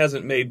 Vaughn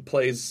hasn't made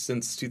plays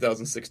since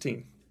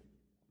 2016.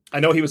 I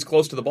know he was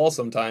close to the ball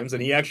sometimes,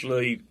 and he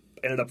actually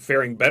ended up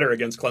faring better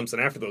against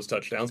Clemson after those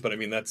touchdowns. But I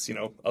mean, that's,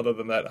 other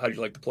than that, how'd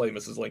you like to play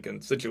Mrs. Lincoln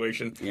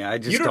situation? Yeah,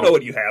 you don't know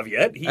what you have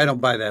yet. I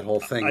don't buy that whole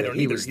thing that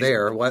he was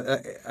there.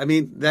 I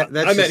mean, that's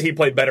I meant he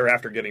played better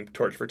after getting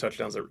torched for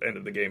touchdowns at the end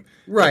of the game.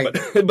 Right.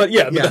 But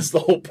that's the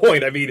whole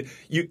point. I mean,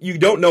 you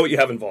don't know what you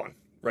have in Vaughn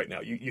right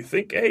now. You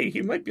think, hey,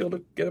 he might be able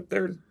to get up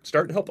there and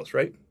start and help us,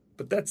 right?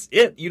 But that's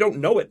it. You don't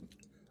know it.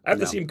 I have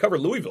to see him cover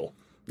Louisville.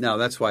 No,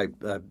 that's why.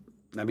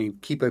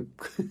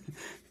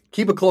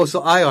 Keep a close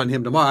eye on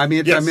him tomorrow. I mean,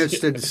 I'm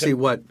interested to see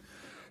what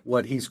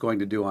he's going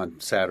to do on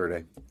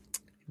Saturday.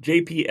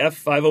 JPF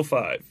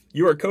 505.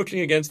 You are coaching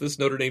against this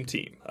Notre Dame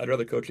team. I'd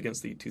rather coach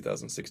against the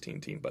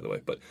 2016 team, by the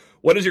way. But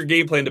what is your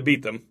game plan to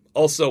beat them?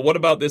 Also, what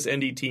about this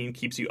ND team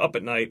keeps you up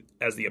at night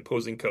as the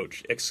opposing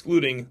coach,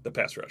 excluding the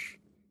pass rush?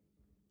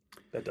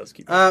 That does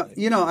keep.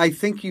 I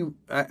think we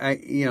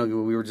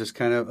were just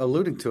kind of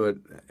alluding to it.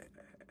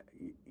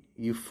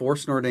 You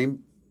force Notre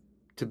Dame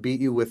to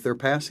beat you with their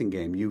passing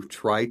game. You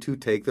try to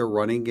take their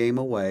running game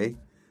away,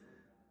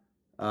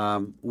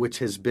 which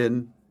has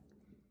been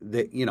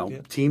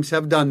teams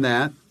have done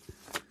that.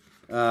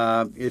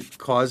 It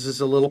causes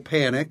a little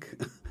panic,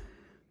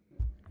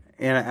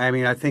 and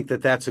I think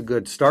that's a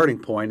good starting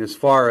point as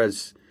far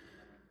as.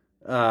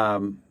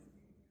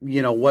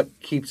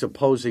 What keeps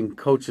opposing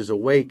coaches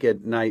awake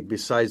at night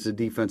besides the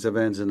defensive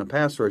ends and the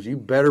pass rush. You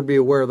better be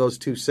aware of those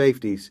two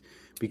safeties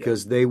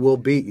because they will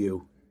beat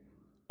you.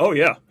 Oh,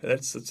 yeah.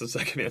 That's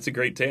a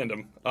great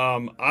tandem.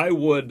 I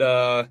would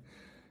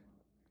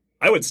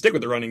stick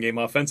with the running game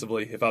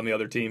offensively if I'm the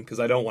other team because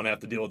I don't want to have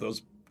to deal with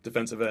those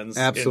defensive ends.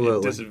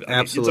 Absolutely.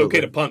 It's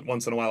okay to punt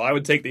once in a while. I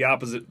would take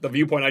the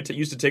viewpoint I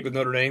used to take with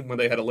Notre Dame when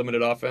they had a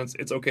limited offense.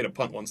 It's okay to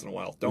punt once in a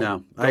while.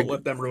 Don't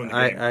let them ruin the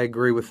game. I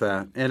agree with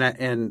that,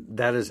 and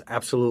that is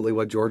absolutely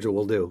what Georgia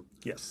will do.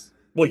 Yes.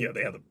 Well, yeah,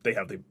 they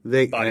have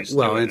the bodies.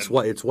 Well,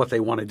 it's what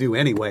they want to do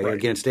anyway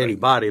against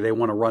anybody. They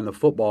want to run the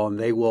football, and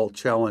they will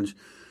challenge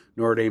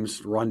Notre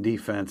Dame's run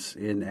defense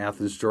in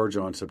Athens, Georgia,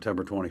 on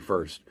September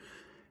 21st.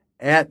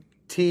 At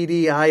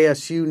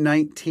TDISU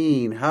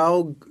 19,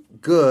 how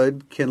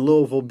good can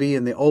Louisville be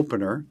in the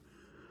opener?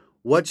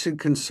 What should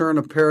concern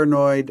a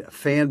paranoid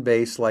fan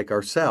base like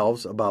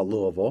ourselves about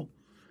Louisville?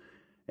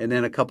 And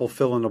then a couple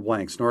fill in the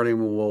blanks. Notre Dame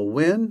will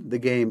win the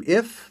game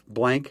if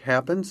blank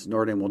happens.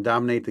 Notre Dame will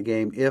dominate the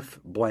game if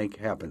blank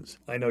happens.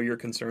 I know you're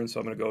concerned, so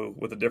I'm going to go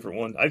with a different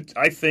one.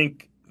 I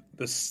think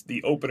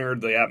the opener,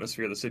 the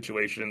atmosphere, the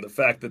situation, the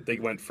fact that they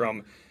went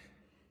from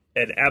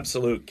an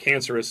absolute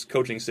cancerous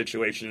coaching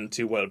situation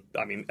to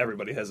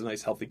everybody has a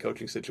nice healthy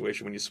coaching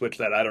situation. When you switch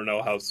that, I don't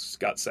know how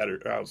Scott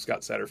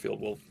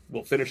Satterfield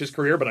will finish his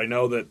career, but I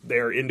know that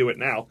they're into it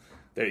now.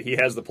 He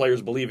has the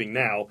players believing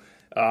now.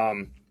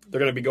 They're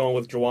going to be going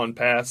with Jawan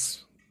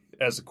Pass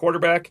as a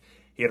quarterback.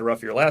 He had a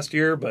rough year last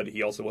year, but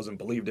he also wasn't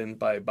believed in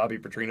by Bobby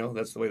Petrino.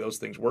 That's the way those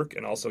things work.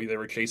 And also they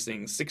were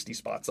chasing 60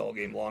 spots all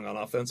game long on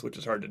offense, which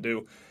is hard to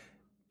do.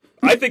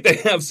 I think they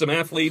have some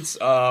athletes.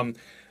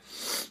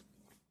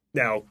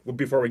 Now,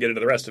 before we get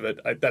into the rest of it,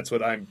 that's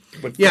what I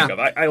would think of.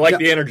 I like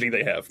the energy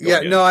they have.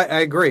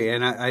 I agree,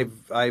 and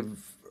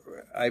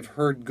I've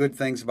heard good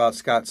things about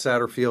Scott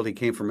Satterfield. He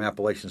came from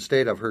Appalachian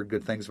State. I've heard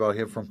good things about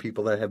him from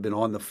people that have been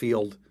on the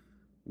field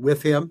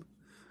with him.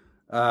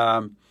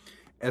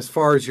 As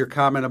far as your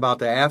comment about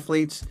the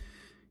athletes,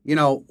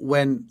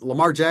 when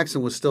Lamar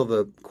Jackson was still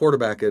the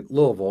quarterback at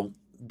Louisville,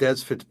 Des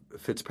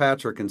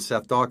Fitzpatrick and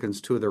Seth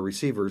Dawkins, two of their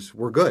receivers,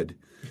 were good.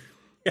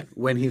 Yeah.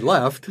 When he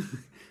left,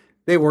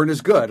 they weren't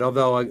as good,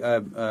 although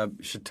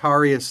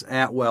Shatarius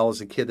Atwell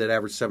is a kid that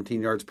averaged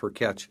 17 yards per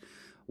catch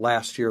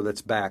last year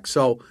that's back.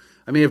 So,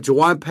 if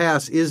Jawan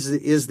Pass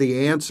is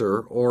the answer,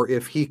 or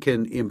if he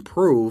can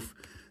improve,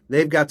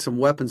 they've got some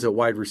weapons at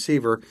wide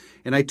receiver.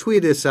 And I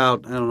tweeted this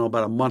out,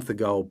 about a month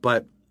ago,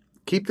 but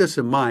keep this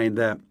in mind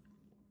that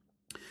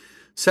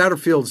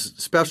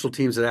Satterfield's special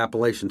teams at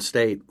Appalachian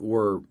State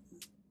were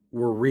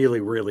really,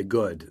 really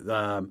good.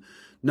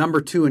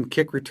 Number 2 in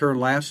kick return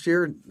last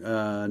year,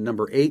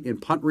 number 8 in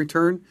punt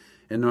return,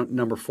 and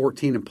number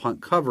 14 in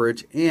punt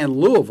coverage. And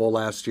Louisville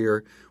last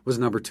year was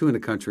number 2 in the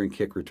country in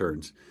kick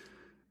returns.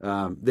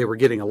 They were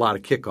getting a lot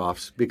of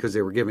kickoffs because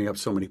they were giving up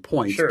so many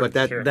points. Sure, but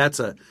that's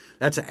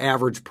an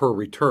average per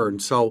return.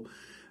 So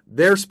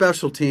their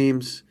special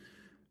teams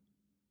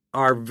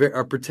are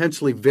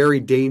potentially very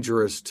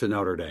dangerous to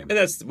Notre Dame. And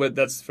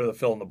that's for the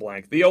fill in the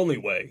blank. The only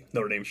way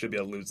Notre Dame should be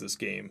able to lose this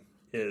game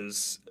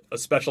is a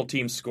special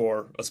team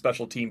score, a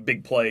special team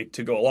big play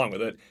to go along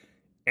with it,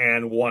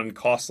 and one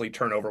costly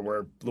turnover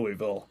where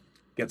Louisville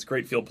gets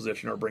great field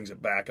position or brings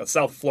it back.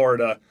 South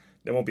Florida,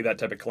 there won't be that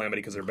type of calamity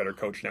because they're a better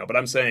coach now. But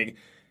I'm saying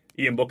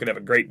Ian Book could have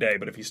a great day,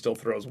 but if he still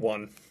throws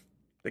one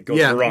that goes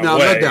the wrong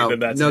way, then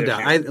that's no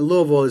doubt.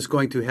 Louisville is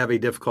going to have a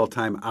difficult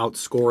time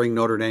outscoring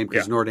Notre Dame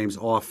because Notre Dame's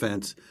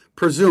offense,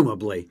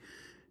 presumably,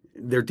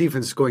 their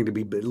defense is going to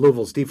be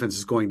Louisville's defense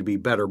is going to be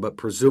better, but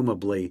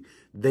presumably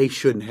they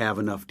shouldn't have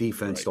enough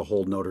defense to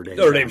hold Notre Dame.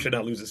 Notre Dame should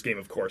not lose this game,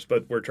 of course,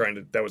 but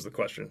that was the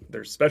question.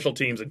 There's special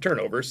teams and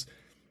turnovers.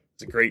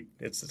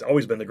 It's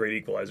always been the great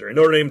equalizer. And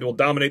Notre Dame will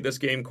dominate this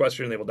game.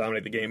 They will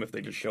dominate the game if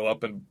they just show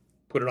up and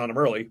put it on them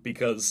early,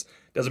 because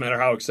it doesn't matter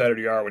how excited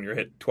you are when you're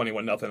hit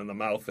 21-0 in the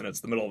mouth and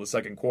it's the middle of the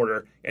second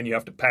quarter and you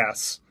have to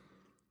pass,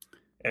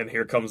 and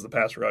here comes the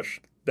pass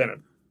rush.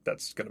 Then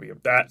that's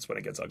when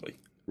it gets ugly.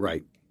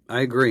 Right.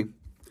 I agree.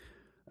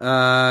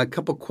 A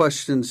couple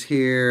questions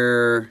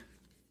here.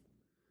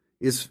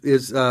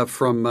 Is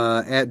from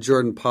at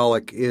Jordan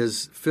Pollock.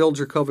 Is Phil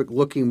Jurkovec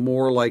looking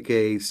more like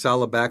a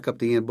solid backup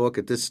to Ian Book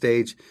at this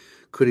stage?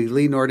 Could he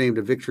lead Notre Dame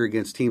to victory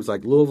against teams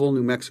like Louisville,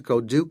 New Mexico,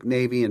 Duke,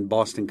 Navy, and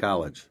Boston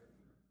College?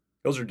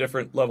 Those are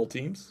different level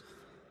teams.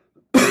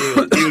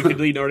 He could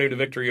lead Notre Dame to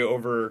victory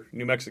over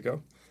New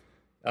Mexico.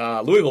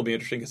 Louisville will be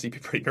interesting because he'd be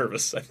pretty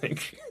nervous, I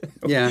think.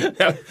 Yeah.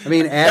 I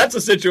mean, that's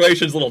a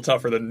situation that's a little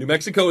tougher than New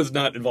Mexico is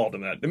not involved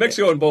in that. New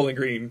Mexico and Bowling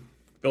Green,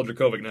 Phil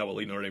Dracovic now will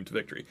lead Notre Dame to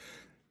victory.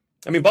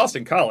 I mean,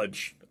 Boston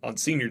College on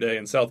senior day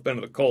in South Bend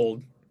of the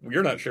Cold,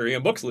 you're not sure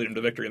Ian Book's lead him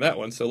to victory in that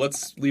one, so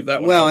let's leave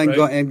that one well, out,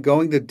 right? and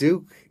going to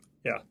Duke,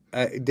 yeah.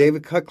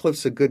 David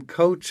Cutcliffe's a good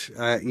coach.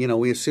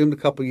 We assumed a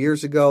couple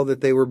years ago that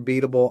they were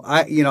beatable.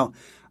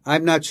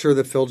 I'm not sure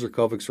that Phil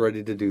Dracovic's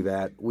ready to do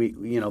that.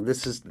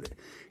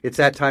 It's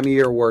that time of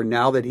year where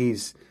now that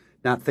he's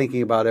not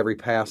thinking about every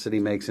pass that he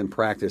makes in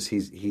practice,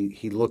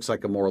 he looks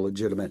like a more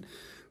legitimate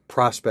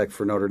prospect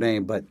for Notre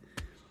Dame. But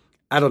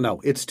I don't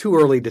know. It's too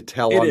early to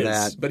tell on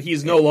that. But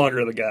he's no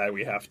longer the guy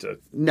we have to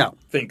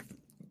think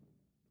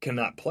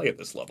cannot play at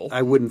this level.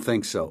 I wouldn't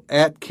think so.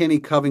 At Kenny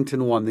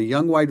Covington 1, the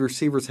young wide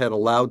receivers had a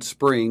loud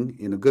spring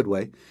in a good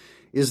way.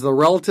 Is the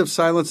relative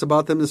silence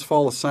about them this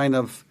fall a sign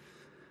of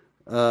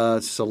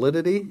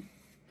solidity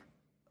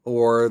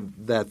or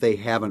that they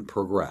haven't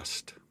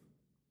progressed?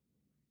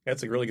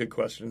 That's a really good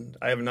question.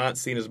 I have not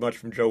seen as much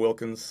from Joe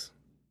Wilkins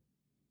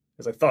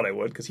as I thought I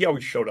would because he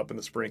always showed up in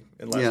the spring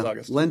in last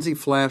August. Lindsey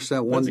flashed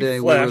that one day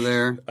we were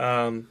there.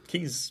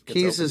 Keys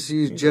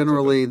is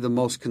generally the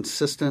most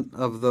consistent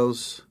of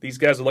those. These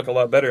guys would look a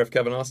lot better if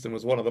Kevin Austin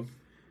was one of them.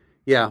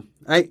 Yeah,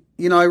 I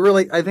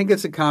think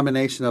it's a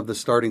combination of the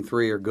starting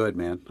three are good,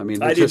 man. I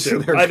mean, I do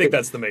too. I think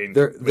that's the main.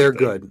 They're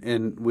good,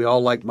 and we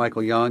all like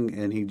Michael Young,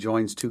 and he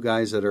joins two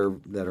guys that are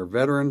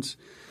veterans.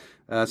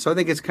 So I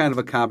think it's kind of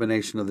a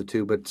combination of the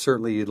two, but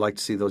certainly you'd like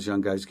to see those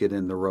young guys get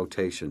in the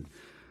rotation.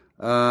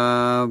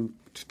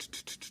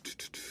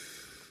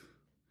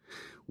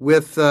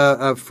 With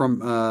from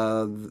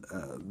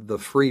the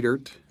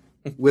Friedert,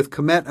 with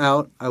Komet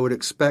out, I would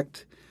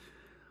expect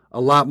a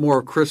lot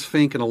more Chris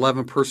Fink and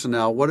 11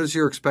 personnel. What is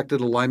your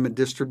expected alignment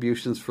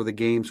distributions for the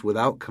games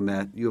without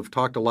Komet? You have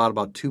talked a lot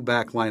about two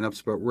back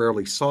lineups, but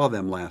rarely saw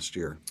them last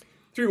year.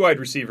 3 wide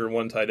receiver,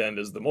 1 tight end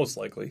is the most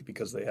likely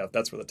because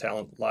that's where the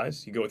talent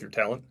lies. You go with your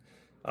talent.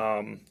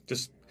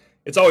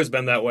 It's always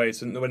been that way.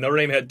 So when Notre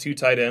Dame had 2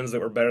 tight ends that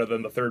were better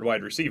than the 3rd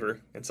wide receiver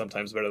and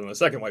sometimes better than the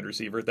 2nd wide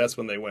receiver, that's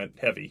when they went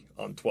heavy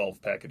on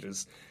 12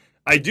 packages.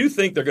 I do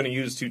think they're going to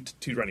use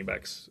two running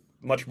backs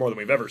much more than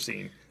we've ever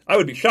seen. I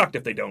would be shocked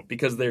if they don't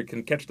because they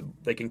can catch the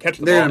ball,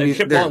 and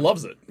Chip Long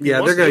loves it. Yeah,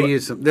 they're going to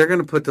use them. They're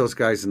going to put those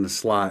guys in the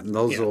slot, and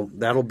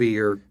that'll be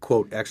your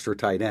quote extra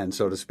tight end,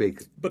 so to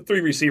speak. But 3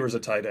 receivers, a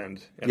tight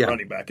end, and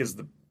running back is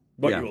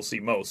what you will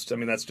see most. I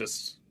mean,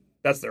 that's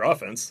their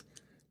offense.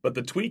 But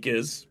the tweak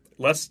is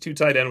less 2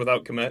 tight end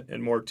without Komet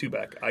and more 2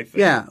 back. I think.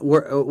 Yeah,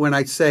 when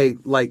I say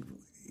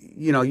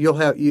you'll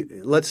have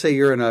let's say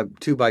you're in a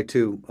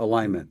 2x2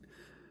 alignment.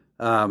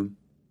 In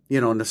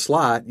the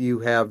slot you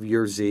have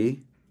your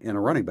Z and a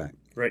running back.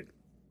 Right.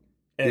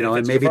 And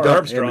and maybe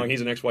Armstrong,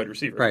 he's an ex-wide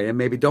receiver. Right, and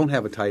maybe don't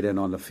have a tight end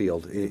on the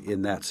field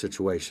in that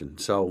situation.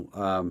 So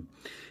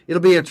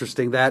it'll be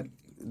interesting.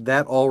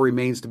 That all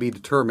remains to be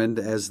determined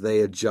as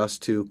they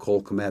adjust to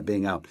Cole Komet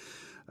being out.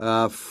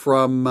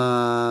 From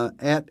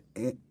at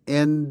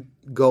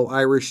Go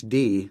Irish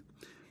D,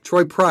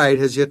 Troy Pride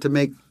has yet to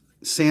make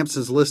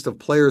Sampson's list of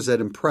players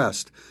that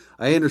impressed.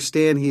 I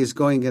understand he is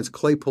going against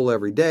Claypool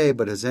every day,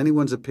 but has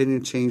anyone's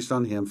opinion changed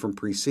on him from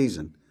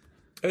preseason?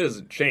 It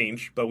doesn't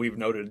change, but we've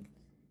noted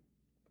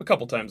a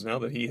couple times now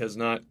that he has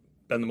not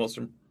been the most.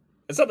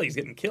 It's not that he's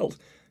getting killed,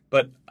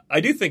 but I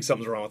do think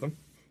something's wrong with him,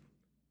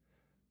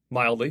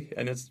 mildly.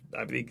 And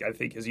I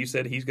think, as you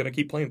said, he's going to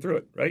keep playing through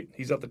it. Right?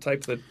 He's not the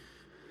type that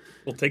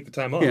will take the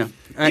time off. Yeah,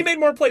 he made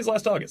more plays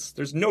last August.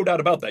 There's no doubt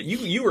about that.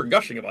 You were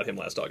gushing about him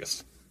last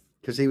August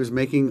because he was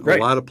making a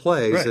lot of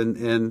plays,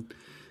 and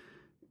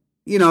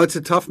it's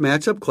a tough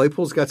matchup.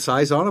 Claypool's got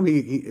size on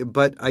him,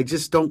 but I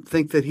just don't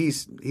think that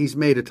he's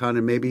made a ton,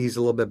 and maybe he's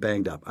a little bit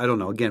banged up. I don't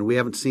know. Again, we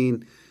haven't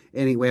seen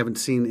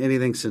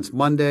anything since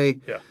Monday.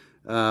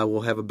 Yeah,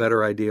 we'll have a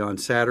better idea on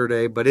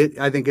Saturday. But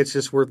I think it's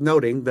just worth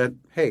noting that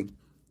I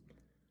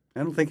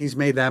don't think he's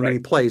made that many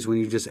plays when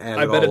you just add it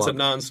all up. I bet it's a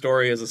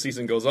non-story as the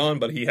season goes on,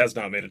 but he has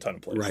not made a ton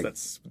of plays. Right.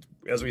 That's,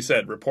 as we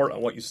said, report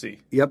on what you see.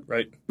 Yep.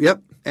 Right?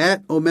 Yep.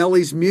 At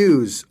O'Malley's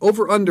Muse,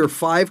 over under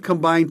 5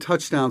 combined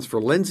touchdowns for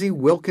Lindsey,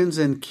 Wilkins,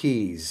 and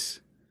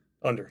Keys.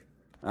 Under.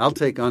 I'll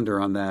take under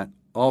on that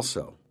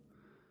also.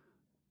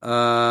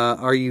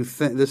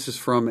 This is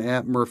from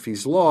at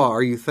Murphy's Law.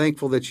 Are you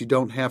thankful that you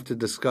don't have to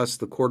discuss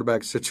the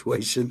quarterback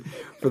situation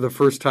for the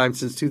first time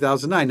since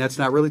 2009? That's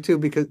not really true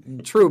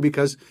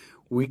because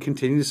we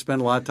continue to spend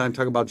a lot of time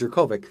talking about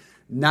Jurkovec.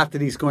 Not that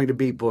he's going to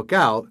beat Book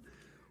out,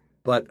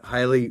 but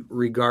highly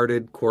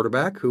regarded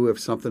quarterback who, if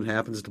something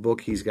happens to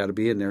Book, he's got to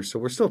be in there. So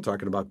we're still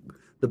talking about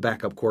the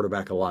backup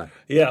quarterback a lot.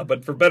 Yeah,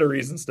 but for better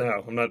reasons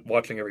now. I'm not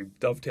watching every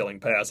dovetailing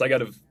pass. I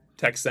got a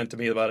text sent to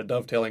me about a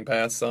dovetailing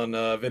pass on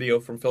video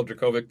from Phil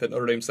Jurkovec that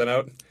Notre Dame sent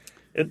out.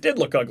 It did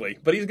look ugly,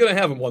 but he's going to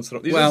have him once in a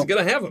while. He's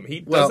going to have him.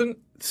 He doesn't.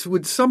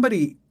 Would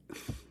somebody...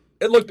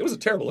 It was a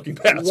terrible looking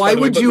pass. Why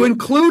would you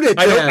include it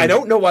then? I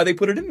don't know why they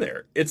put it in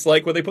there. It's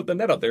like when they put the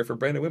net out there for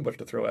Brandon Wimbush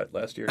to throw at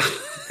last year.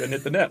 Couldn't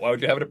hit the net. Why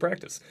would you have it at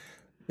practice?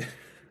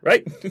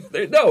 Right?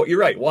 No, you're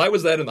right. Why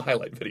was that in the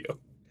highlight video?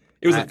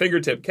 It was a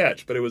fingertip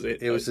catch, but it was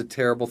a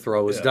terrible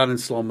throw. It was done in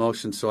slow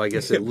motion, so I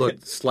guess it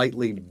looked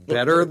slightly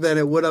better than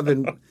it would have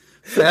in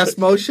fast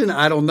motion.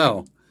 I don't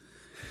know.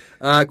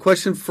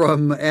 Question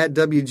from at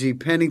WG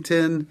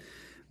Pennington.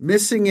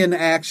 Missing in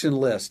action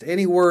list.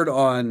 Any word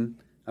on,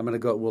 I'm going to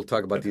go, we'll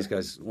talk about these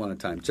guys one at a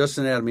time.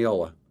 Justin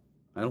Adamiola.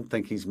 I don't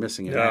think he's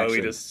missing in action.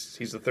 No,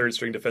 he's a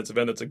third-string defensive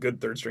end. That's a good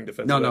third-string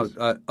defensive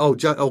end. Okay,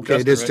 Justin,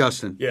 it is right?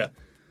 Justin. Yeah.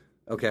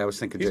 Okay, I was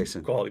thinking he's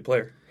Jason. A quality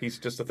player. He's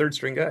just a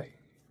third-string guy.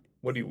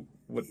 You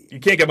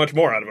can't get much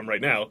more out of him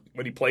right now.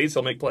 When he plays,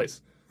 he'll make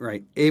plays.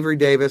 Right. Avery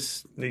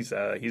Davis. He's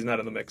not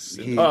in the mix.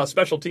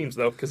 Special teams,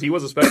 though, because he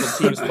was a special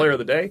teams player of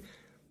the day.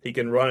 He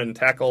can run and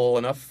tackle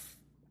enough.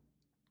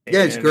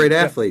 Yeah, he's a great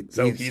athlete.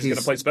 So he's going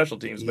to play special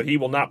teams, but he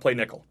will not play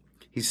nickel.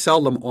 He's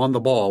seldom on the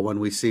ball when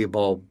we see a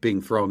ball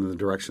being thrown in the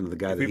direction of the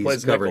guy that he's covering.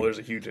 If he plays nickel, there's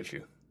a huge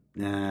issue.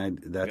 Nah,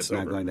 that's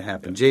not going to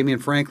happen. Yeah.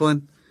 Jamian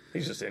Franklin.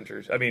 He's just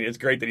injured. I mean, it's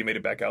great that he made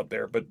it back out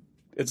there, but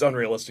it's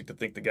unrealistic to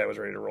think the guy was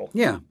ready to roll.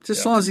 Yeah,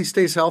 just as long as he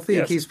stays healthy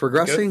and keeps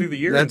progressing, through the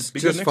year that's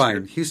just fine.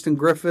 Year. Houston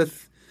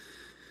Griffith.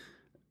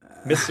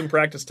 Missed some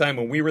practice time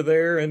when we were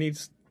there, and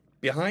he's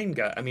behind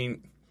guy. I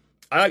mean,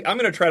 I'm going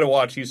to try to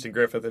watch Houston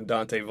Griffith and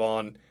Dante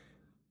Vaughn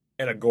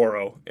and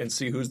Agoro and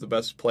see who's the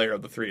best player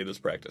of the three of this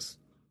practice.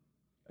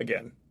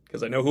 Again,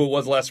 because I know who it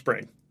was last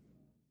spring.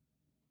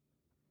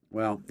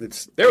 Well,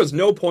 there was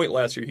no point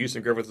last year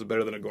Houston Griffith was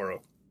better than Agoro.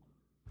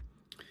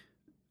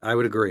 I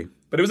would agree.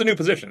 But it was a new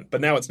position, but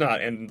now it's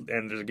not, and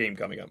there's a game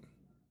coming up.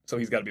 So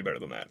he's got to be better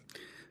than that.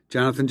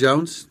 Jonathan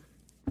Jones?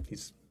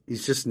 He's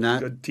just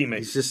not good teammate.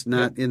 He's just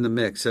not in the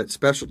mix. At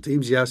special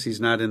teams, yes, he's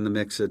not in the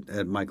mix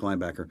at Mike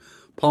linebacker.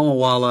 Paul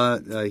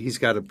Mawala, he's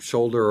got a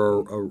shoulder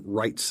or a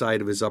right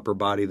side of his upper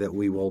body that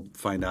we will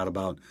find out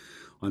about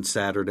on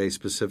Saturday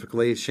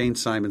specifically. Shane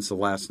Simon's the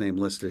last name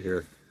listed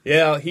here.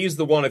 Yeah, he's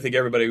the one I think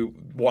everybody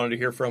wanted to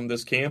hear from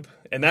this camp.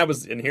 And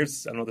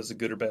here's, I don't know if this is a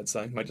good or bad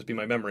sign. It might just be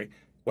my memory.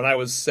 When I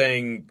was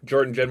saying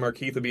Jordan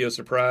Jean-Marquis would be a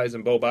surprise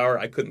and Bo Bauer,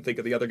 I couldn't think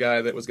of the other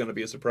guy that was going to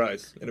be a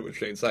surprise, and it was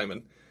Shane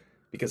Simon,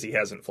 because he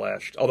hasn't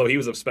flashed. Although he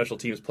was a special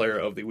teams player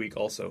of the week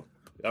also,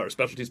 or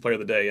special teams player of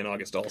the day in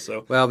August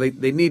also. Well, they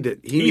need to.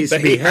 He needs to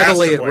be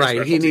heavily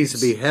right. He needs to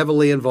be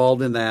heavily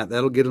involved in that.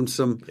 That'll get him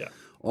some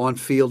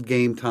on-field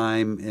game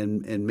time,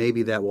 and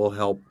maybe that will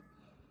help,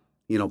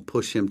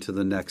 push him to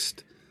the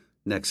next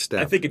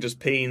step. I think it just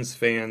pains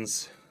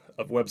fans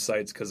of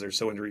websites because they're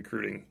so into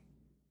recruiting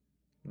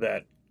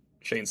that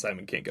Shane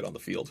Simon can't get on the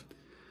field.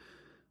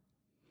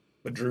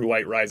 But Drew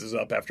White rises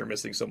up after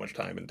missing so much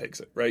time and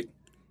takes it, right?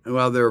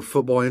 Well, there are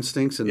football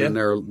instincts, and then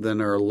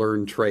there are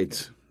learned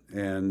traits.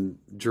 And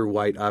Drew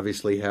White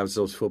obviously has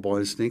those football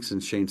instincts,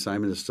 and Shane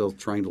Simon is still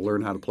trying to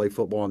learn how to play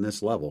football on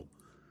this level.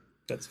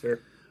 That's fair.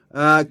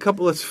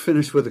 Let's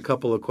finish with a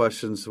couple of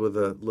questions with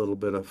a little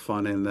bit of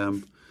fun in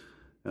them,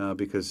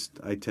 because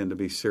I tend to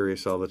be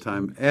serious all the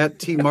time. At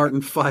T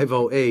Martin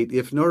 508,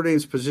 if Notre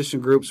Dame's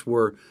position groups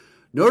were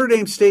Notre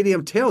Dame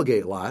Stadium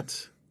tailgate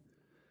lots.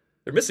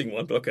 They're missing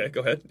one, but okay,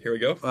 go ahead. Here we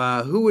go.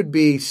 Who would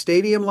be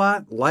Stadium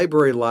lot,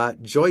 Library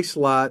lot, Joyce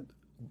lot,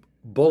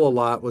 Bulla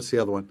lot? What's the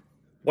other one?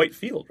 White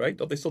Field, right?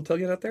 Don't they still tell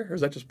you that there? Or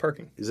is that just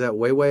parking? Is that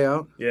way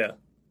out? Yeah.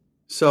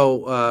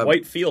 So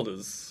White Field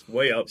is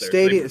way out there.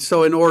 Stadium.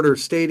 So in order,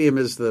 Stadium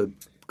is the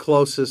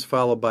closest,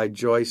 followed by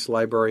Joyce,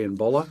 Library, and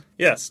Bulla?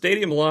 Yeah,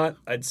 Stadium lot,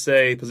 I'd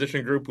say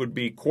position group would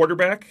be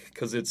quarterback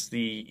because it's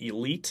the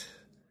elite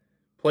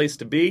place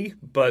to be,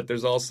 but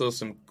there's also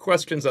some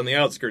questions on the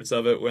outskirts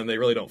of it when they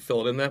really don't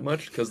fill it in that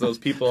much because those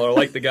people are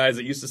like the guys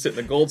that used to sit in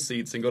the gold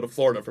seats and go to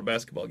Florida for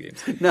basketball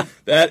games. No.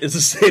 That is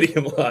a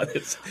Stadium lot.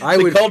 It's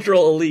the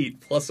cultural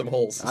elite plus some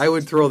holes. I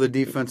would throw the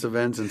defensive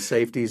ends and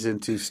safeties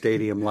into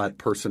Stadium lot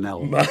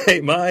personnel.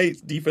 My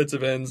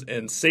defensive ends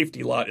and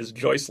safety lot is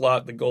Joyce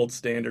lot, the gold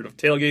standard of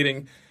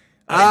tailgating.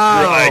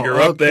 I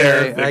grew up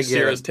there. Vic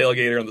Sierra's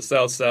tailgater on the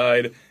south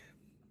side.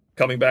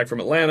 Coming back from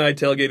Atlanta, I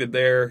tailgated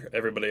there.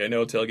 Everybody I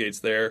know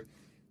tailgates there.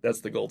 That's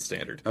the gold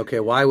standard. Okay,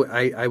 well,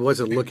 I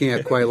wasn't looking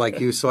at quite like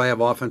you, so I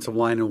have offensive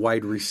line and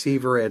wide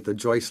receiver at the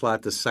Joyce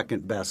lot, the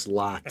second best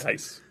lot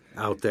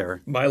out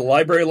there. My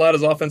Library lot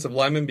is offensive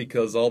linemen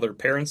because all their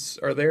parents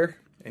are there,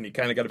 and you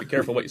kind of got to be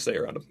careful what you say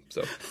around them.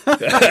 So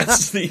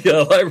that's the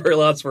Library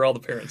lots for all the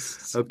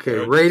parents. Okay,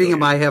 rating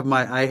them. I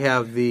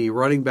have the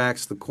running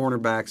backs, the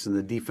cornerbacks, and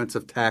the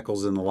defensive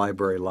tackles in the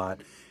Library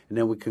lot. And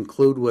then we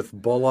conclude with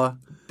Bulla.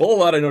 Bulla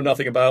lot I know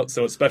nothing about,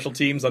 so it's special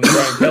teams under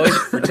Brian Kelly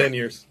for 10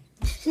 years.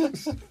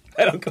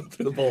 I don't go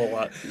through the Bulla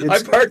lot.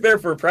 I park there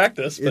for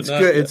practice, but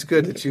it's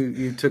good that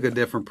you took a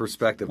different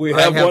perspective.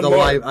 I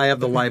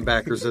have the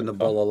linebackers in the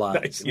Bulla lot.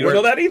 Nice. You don't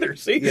know that either.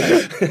 See? Yeah.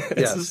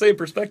 It's the same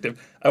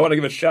perspective. I want to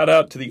give a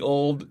shout-out to the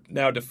old,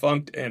 now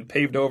defunct, and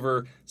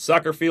paved-over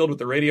soccer field with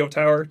the radio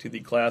tower, to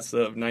the class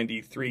of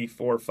 93,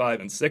 4,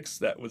 5, and 6.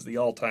 That was the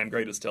all-time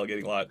greatest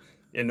tailgating lot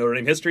in Notre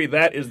Dame history.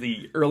 That is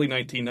the early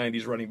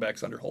 1990s running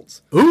backs under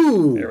Holtz.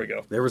 Ooh! There we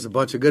go. There was a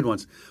bunch of good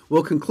ones.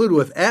 We'll conclude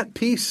with at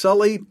P.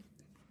 Sully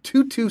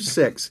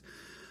 226.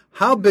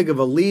 How big of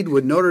a lead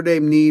would Notre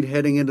Dame need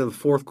heading into the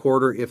fourth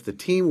quarter if the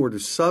team were to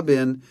sub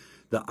in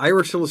the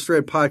Irish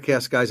Illustrated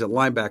podcast guys at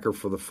linebacker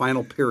for the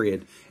final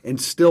period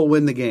and still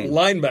win the game?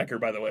 Linebacker,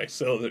 by the way.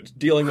 So they're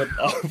dealing with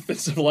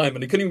offensive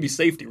linemen. He couldn't even be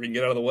safety where you can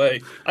get out of the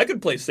way. I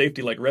could play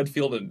safety like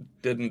Redfield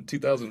did in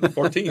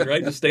 2014,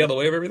 right? Just stay out of the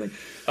way of everything.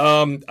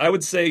 I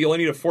would say you only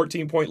need a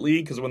 14-point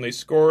lead because when they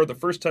score the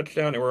first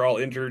touchdown and we're all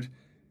injured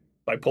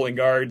by pulling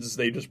guards,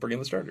 they just bring in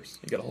the starters.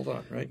 You got to hold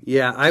on, right?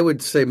 Yeah, I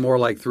would say more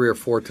like 3 or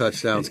 4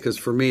 touchdowns because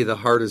for me the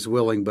heart is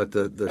willing, but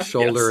the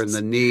shoulder and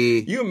the knee.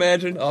 You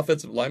imagine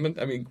offensive linemen?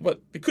 I mean, what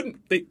they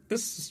couldn't.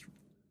 This is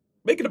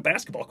make it a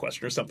basketball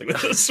question or something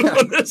with this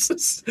one. This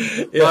is,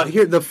 yeah. Well,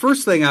 here the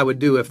first thing I would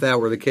do if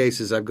that were the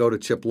case is I'd go to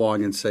Chip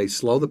Long and say,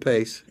 slow the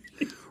pace,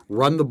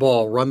 run the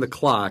ball, run the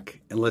clock,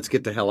 and let's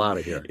get the hell out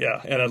of here.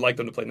 Yeah, and I'd like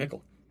them to play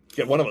nickel.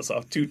 Get one of us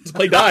off.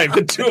 Play dime.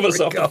 Get 2 of us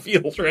off the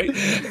field, right?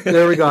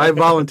 There we go. I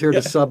volunteered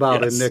to sub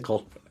out in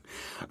nickel.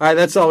 All right,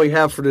 that's all we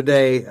have for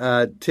today.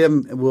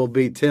 Tim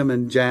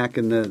and Jack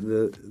and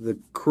the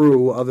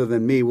crew, other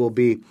than me, will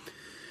be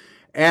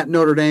at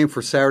Notre Dame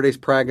for Saturday's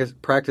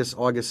practice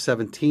August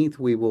 17th.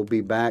 We will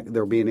be back.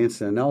 There will be an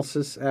instant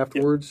analysis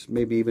afterwards,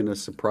 maybe even a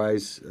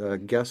surprise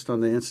guest on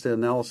the instant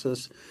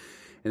analysis.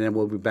 And then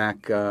we'll be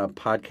back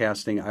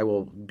podcasting. I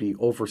will be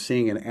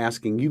overseeing and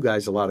asking you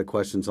guys a lot of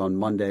questions on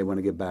Monday when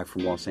I get back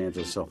from Los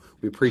Angeles. So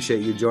we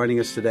appreciate you joining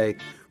us today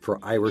for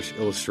Irish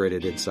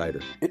Illustrated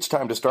Insider. It's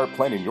time to start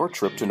planning your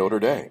trip to Notre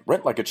Dame.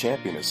 Rent Like a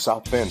Champion is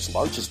South Bend's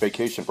largest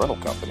vacation rental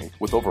company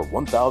with over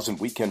 1,000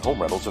 weekend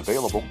home rentals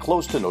available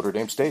close to Notre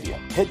Dame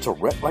Stadium. Head to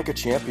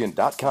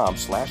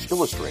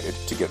rentlikeachampion.com/illustrated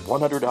to get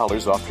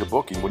 $100 off your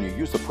booking when you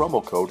use the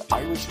promo code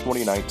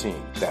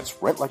IRISH2019. That's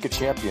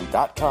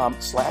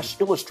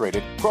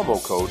rentlikeachampion.com/illustrated,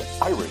 promo code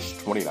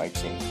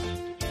IRISH2019.